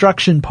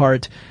reconstruction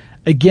part,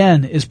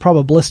 again, is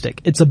probabilistic.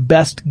 It's a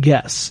best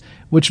guess,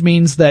 which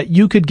means that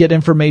you could get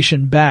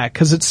information back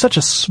because it's such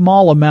a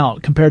small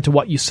amount compared to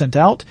what you sent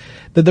out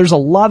that there's a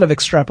lot of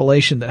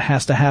extrapolation that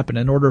has to happen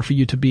in order for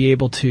you to be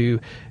able to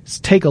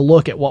take a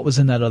look at what was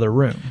in that other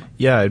room.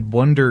 Yeah, I'd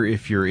wonder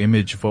if your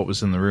image of what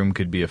was in the room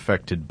could be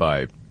affected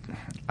by,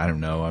 I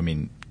don't know, I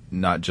mean,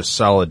 not just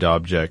solid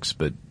objects,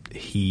 but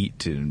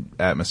heat and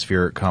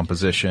atmospheric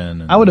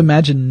composition. I would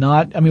imagine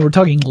not. I mean, we're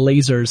talking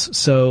lasers,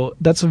 so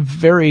that's a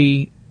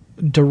very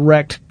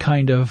direct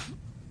kind of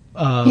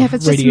if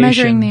it's radiation. Just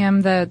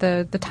measuring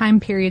the time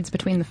periods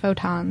between the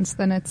photons,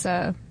 then it's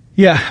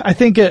Yeah, I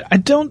think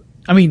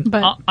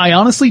I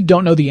honestly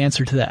don't know the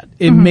answer to that.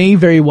 It may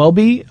very well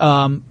be.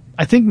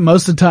 I think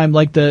most of the time,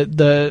 like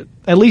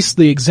at least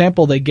the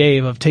example they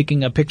gave of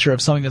taking a picture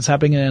of something that's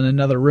happening in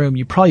another room,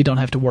 you probably don't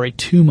have to worry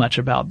too much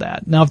about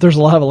that. Now, if there's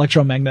a lot of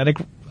electromagnetic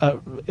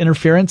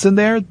interference in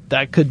there,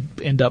 that could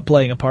end up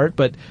playing a part,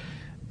 but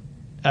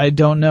I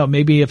don't know.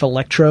 Maybe if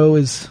Electro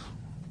is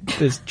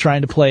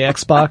trying to play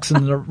Xbox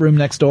in the room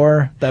next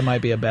door, that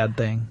might be a bad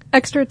thing.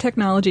 Extra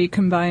technology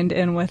combined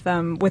in with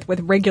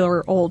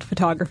regular old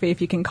photography,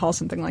 if you can call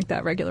something like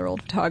that regular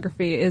old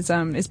photography, is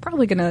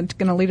probably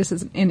gonna lead us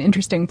in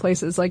interesting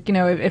places. Like,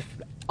 if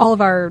all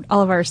of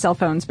our cell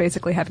phones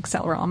basically have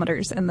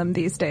accelerometers in them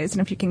these days,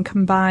 and if you can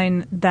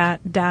combine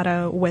that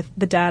data with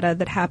the data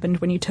that happened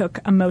when you took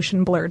a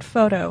motion blurred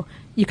photo,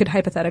 you could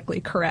hypothetically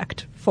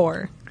correct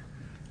for.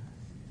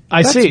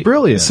 That's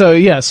brilliant.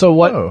 So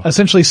what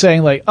essentially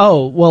saying like,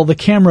 oh, well, the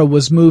camera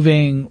was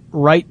moving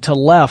right to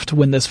left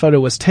when this photo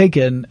was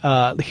taken.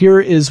 Here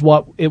is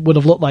what it would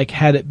have looked like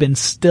had it been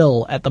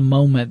still at the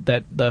moment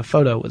that the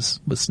photo was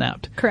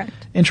snapped. Correct.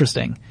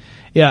 Interesting.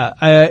 Yeah.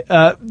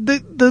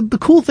 The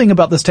cool thing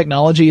about this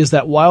technology is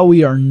that while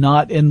we are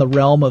not in the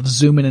realm of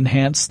zoom and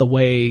enhance the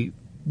way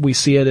we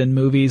see it in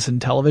movies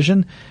and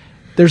television,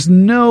 there's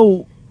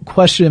no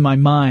question in my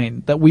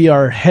mind that we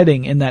are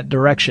heading in that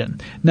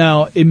direction.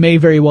 Now, it may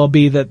very well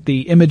be that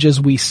the images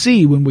we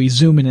see when we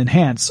zoom and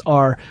enhance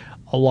are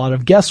a lot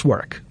of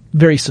guesswork,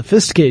 very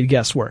sophisticated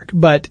guesswork,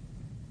 but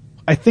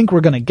I think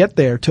we're going to get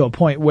there to a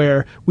point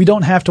where we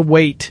don't have to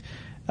wait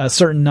a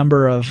certain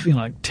number of,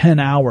 like 10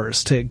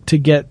 hours to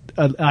get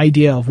an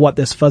idea of what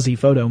this fuzzy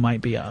photo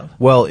might be of.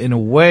 Well, in a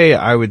way,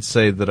 I would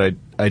say that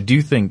I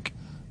do think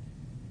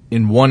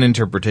in one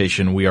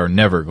interpretation we are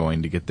never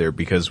going to get there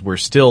because we're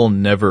still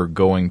never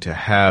going to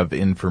have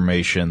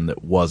information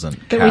that wasn't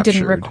captured. We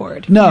didn't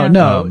record.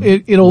 No.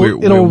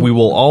 We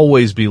will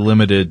always be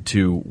limited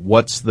to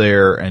what's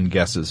there and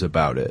guesses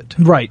about it.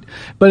 Right.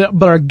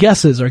 But our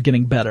guesses are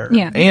getting better.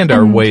 Yeah. And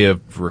our way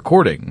of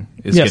recording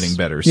is getting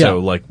better. Yeah.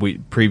 So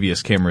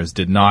previous cameras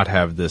did not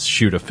have this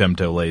shoot a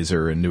femto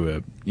laser into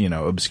a,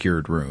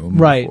 obscured room.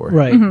 Right, before.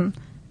 right. Mm-hmm.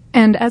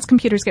 And as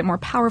computers get more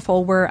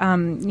powerful, we're,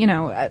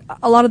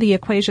 a lot of the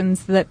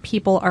equations that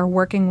people are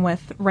working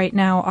with right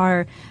now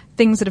are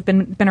things that have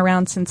been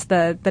around since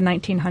the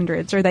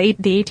 1900s or the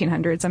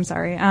 1800s. I'm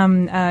sorry.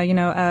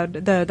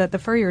 The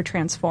Fourier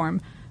transform,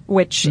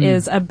 which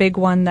is a big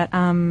one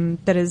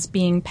that is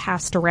being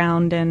passed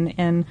around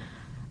in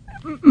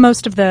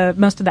most of the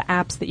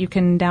apps that you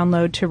can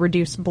download to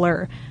reduce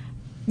blur.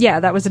 Yeah,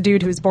 that was a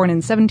dude who was born in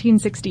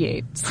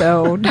 1768.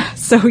 So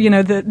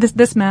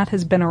this math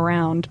has been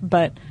around,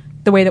 but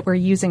the way that we're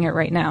using it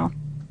right now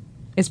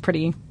is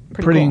pretty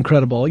cool.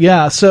 Incredible.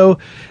 Yeah. So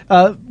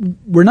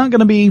we're not going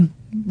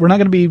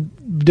to be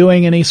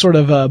doing any sort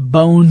of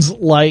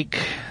Bones-like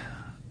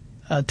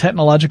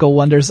technological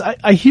wonders.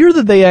 I hear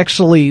that they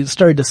actually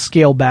started to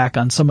scale back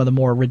on some of the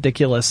more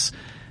ridiculous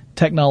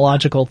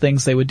technological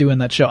things they would do in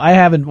that show. I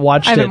haven't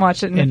watched it. I haven't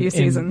watched it in a few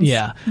seasons.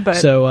 Yeah. But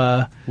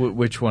so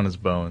which one is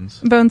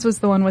Bones? Bones was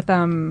the one with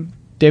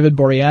David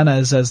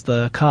Boreanaz as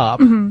the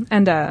cop. Mm-hmm.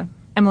 And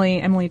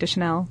Emily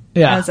Deschanel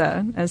as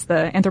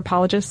the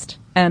anthropologist,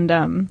 and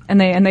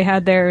they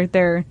had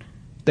their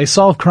they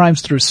solve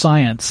crimes through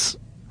science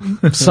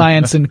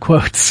in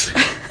quotes.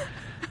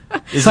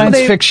 Science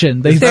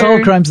fiction. They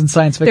solve crimes in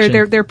science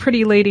fiction. Their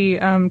pretty lady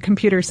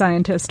computer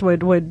scientist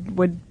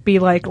would be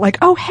like,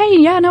 oh hey,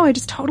 yeah, no, I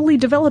just totally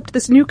developed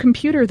this new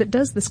computer that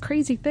does this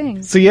crazy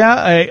thing. So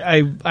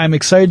yeah, I'm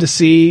excited to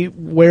see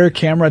where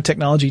camera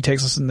technology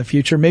takes us in the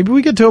future. Maybe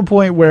we get to a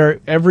point where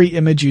every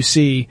image you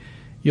see,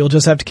 you'll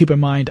just have to keep in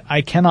mind,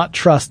 I cannot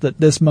trust that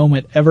this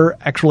moment ever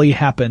actually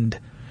happened.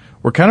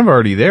 We're kind of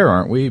already there,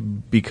 aren't we?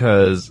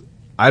 Because,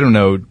 I don't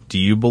know, do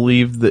you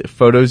believe the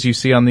photos you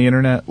see on the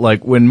internet?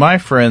 Like, when my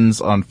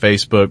friends on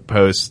Facebook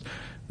post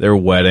their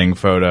wedding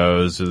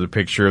photos or the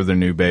picture of their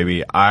new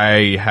baby,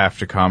 I have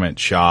to comment,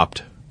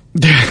 shopped.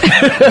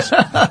 This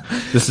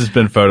has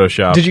been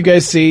photoshopped. Did you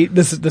guys see,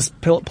 this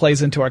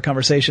plays into our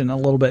conversation a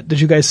little bit.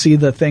 Did you guys see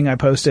the thing I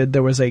posted?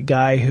 There was a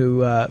guy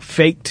who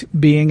faked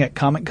being at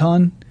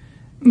Comic-Con.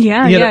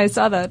 Yeah, I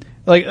saw that.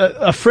 Like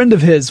a friend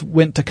of his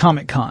went to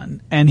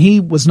Comic-Con, and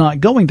he was not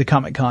going to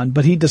Comic-Con,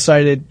 but he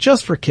decided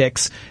just for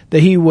kicks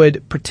that he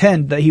would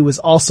pretend that he was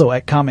also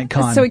at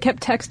Comic-Con. So he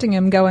kept texting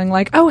him going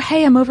like, oh,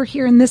 hey, I'm over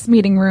here in this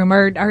meeting room,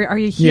 or are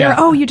you here? Yeah.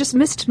 Oh, you just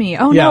missed me.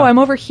 Oh, no, I'm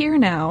over here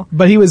now.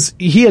 But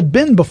he had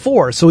been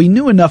before, so he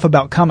knew enough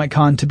about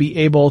Comic-Con to be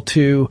able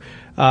to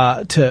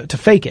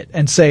fake it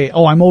and say,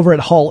 oh, I'm over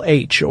at Hall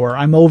H, or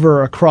I'm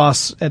over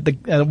across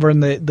over in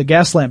the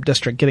gas lamp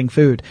district getting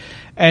food,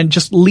 and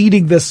just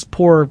leading this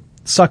poor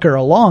sucker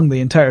along the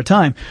entire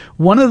time.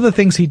 One of the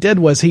things he did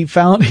was he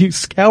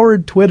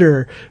scoured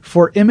Twitter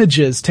for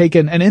images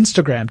taken and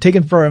Instagram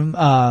taken from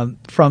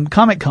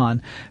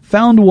Comic-Con,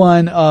 found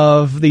one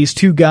of these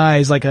two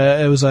guys,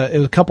 it was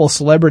a couple of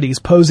celebrities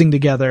posing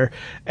together,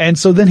 and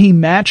so then he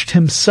matched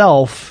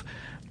himself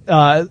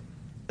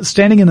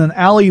standing in an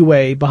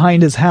alleyway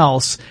behind his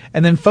house,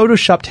 and then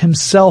photoshopped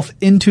himself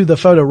into the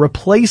photo,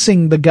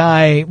 replacing the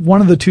guy,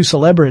 one of the two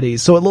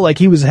celebrities. So it looked like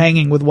he was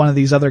hanging with one of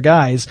these other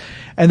guys,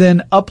 and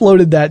then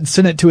uploaded that and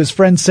sent it to his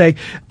friends saying,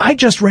 I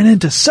just ran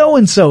into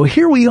so-and-so.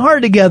 Here we are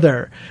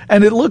together.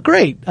 And it looked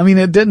great. I mean,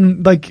 it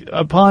didn't,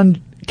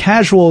 upon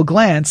casual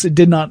glance, it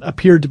did not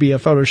appear to be a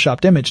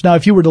photoshopped image. Now,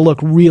 if you were to look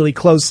really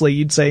closely,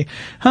 you'd say,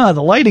 the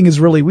lighting is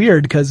really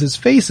weird because his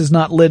face is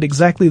not lit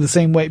exactly the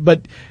same way.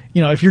 But,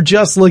 if you're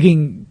just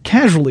looking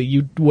casually,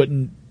 you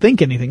wouldn't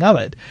think anything of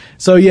it.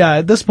 So yeah,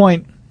 at this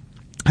point,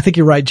 I think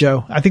you're right,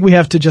 Joe. I think we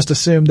have to just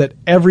assume that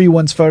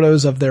everyone's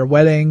photos of their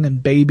wedding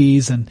and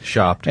babies and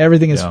shopped.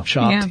 Everything is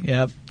shopped.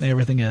 Yeah. Yep,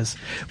 everything is.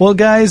 Well,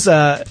 guys,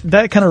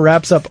 that kind of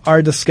wraps up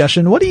our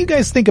discussion. What do you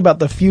guys think about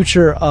the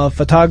future of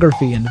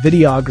photography and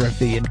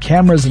videography and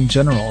cameras in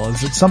general?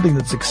 Is it something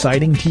that's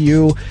exciting to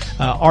you?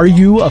 Are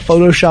you a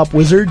Photoshop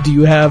wizard? Do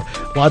you have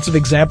lots of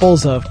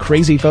examples of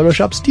crazy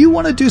Photoshops? Do you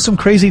want to do some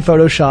crazy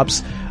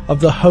Photoshops of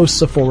the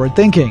hosts of Forward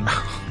Thinking?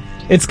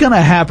 It's going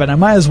to happen. I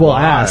might as well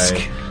ask.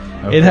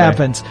 Okay. It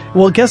happens.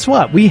 Well, guess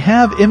what? We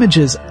have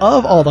images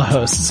of all the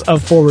hosts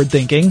of Forward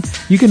Thinking.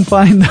 You can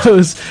find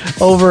those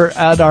over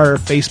at our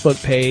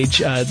Facebook page.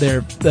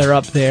 They're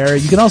up there.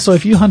 You can also,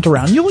 if you hunt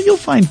around, you'll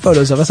find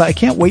photos of us. I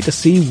can't wait to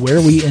see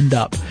where we end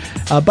up.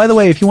 By the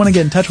way, if you want to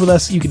get in touch with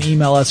us, you can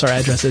email us. Our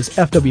address is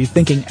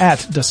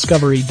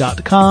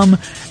fwthinking@discovery.com,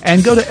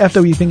 and go to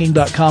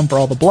fwthinking.com for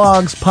all the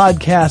blogs,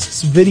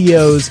 podcasts,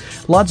 videos,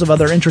 lots of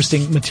other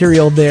interesting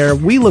material there.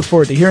 We look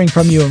forward to hearing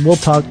from you, and we'll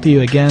talk to you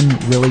again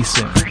really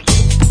soon.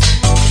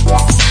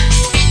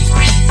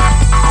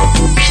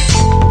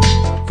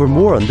 For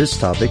more on this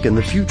topic and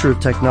the future of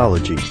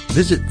technology,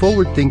 visit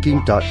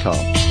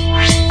forwardthinking.com.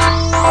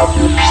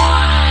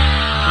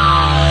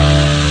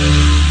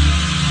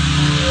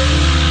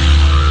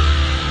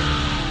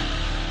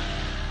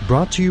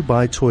 Brought to you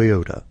by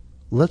Toyota.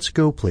 Let's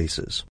go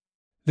places.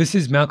 This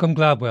is Malcolm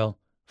Gladwell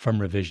from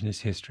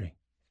Revisionist History.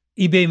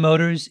 eBay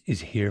Motors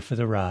is here for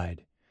the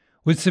ride.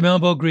 With some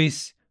elbow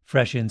grease,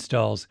 fresh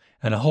installs,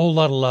 and a whole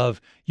lot of love,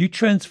 you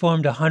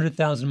transformed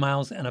 100,000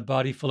 miles and a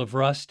body full of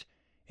rust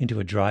into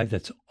a drive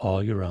that's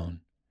all your own.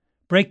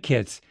 Brake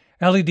kits,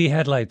 LED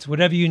headlights,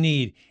 whatever you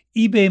need,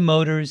 eBay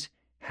Motors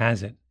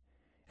has it.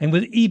 And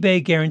with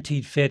eBay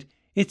Guaranteed Fit,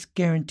 it's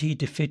guaranteed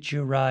to fit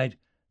your ride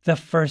the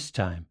first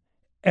time,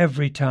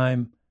 every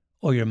time,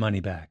 or your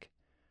money back.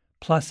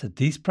 Plus, at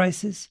these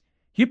prices,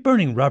 you're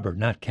burning rubber,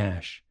 not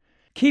cash.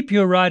 Keep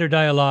your ride or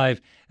die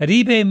alive at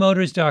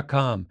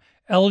ebaymotors.com.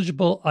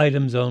 Eligible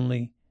items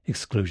only.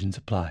 Exclusions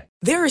apply.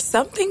 There are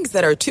some things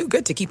that are too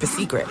good to keep a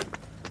secret.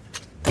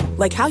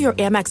 Like how your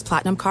Amex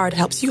Platinum card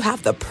helps you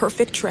have the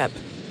perfect trip.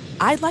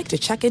 I'd like to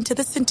check into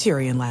the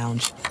Centurion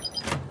Lounge.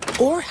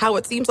 Or how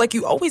it seems like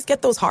you always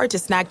get those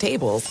hard-to-snag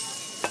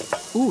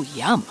tables. Ooh,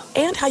 yum.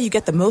 And how you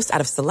get the most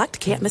out of select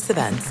can't-miss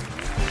events.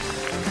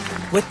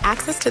 With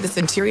access to the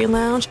Centurion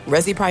Lounge,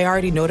 Resi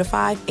Priority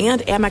Notify,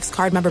 and Amex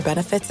card member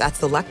benefits at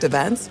select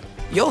events,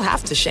 you'll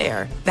have to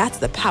share. That's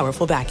the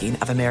powerful backing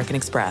of American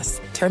Express.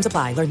 Terms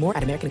apply. Learn more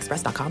at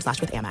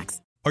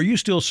americanexpress.com/withAmex. Are you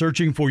still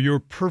searching for your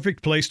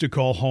perfect place to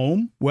call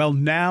home? Well,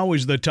 now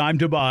is the time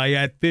to buy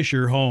at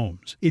Fisher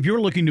Homes. If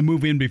you're looking to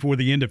move in before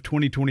the end of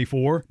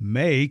 2024,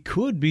 May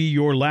could be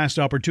your last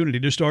opportunity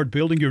to start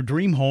building your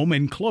dream home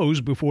and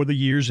close before the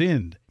year's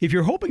end. If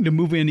you're hoping to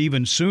move in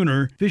even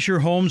sooner, Fisher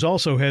Homes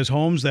also has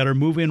homes that are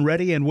move-in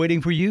ready and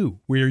waiting for you,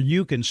 where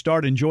you can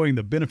start enjoying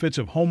the benefits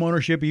of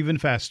homeownership even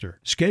faster.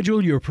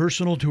 Schedule your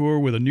personal tour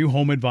with a new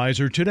home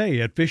advisor today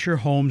at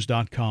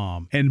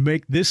FisherHomes.com and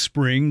make this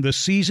spring the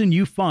season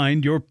you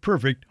find your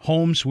perfect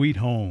home sweet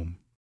home.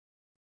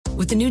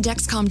 With the new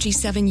Dexcom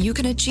G7, you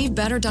can achieve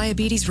better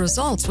diabetes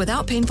results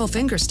without painful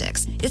finger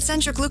sticks. It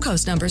sends your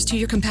glucose numbers to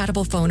your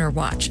compatible phone or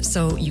watch,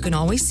 so you can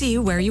always see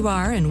where you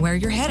are and where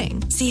you're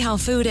heading. See how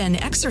food and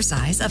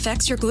exercise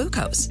affects your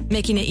glucose,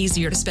 making it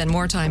easier to spend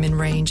more time in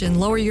range and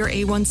lower your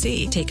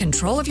A1C. Take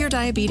control of your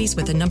diabetes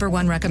with the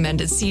 #1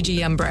 recommended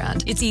CGM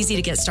brand. It's easy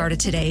to get started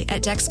today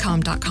at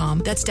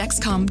Dexcom.com. That's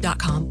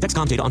Dexcom.com.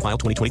 Dexcom data on file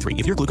 2023.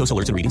 If your glucose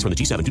alerts and readings from the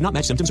G7 do not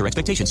match symptoms or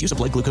expectations, use a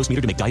blood glucose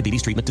meter to make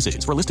diabetes treatment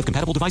decisions. For a list of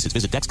compatible devices,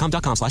 visit Dexcom.com/compatibility.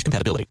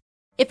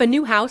 If a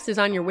new house is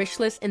on your wish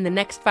list in the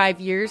next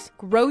 5 years,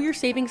 grow your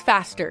savings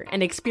faster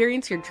and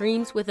experience your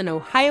dreams with an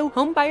Ohio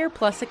Homebuyer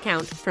Plus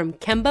account from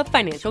Kemba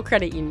Financial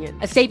Credit Union.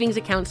 A savings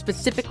account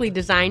specifically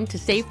designed to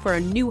save for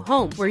a new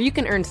home, where you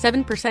can earn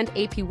 7%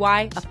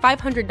 APY, a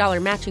 $500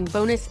 matching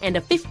bonus, and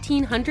a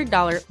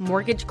 $1,500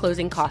 mortgage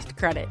closing cost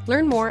credit.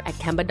 Learn more at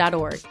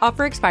Kemba.org.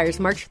 Offer expires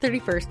March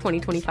 31st,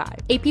 2025.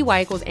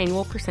 APY equals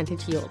annual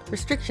percentage yield.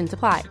 Restrictions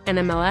apply.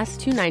 NMLS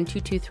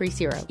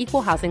 292230.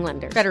 Equal housing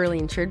lender. Federally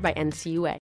insured by NCUA.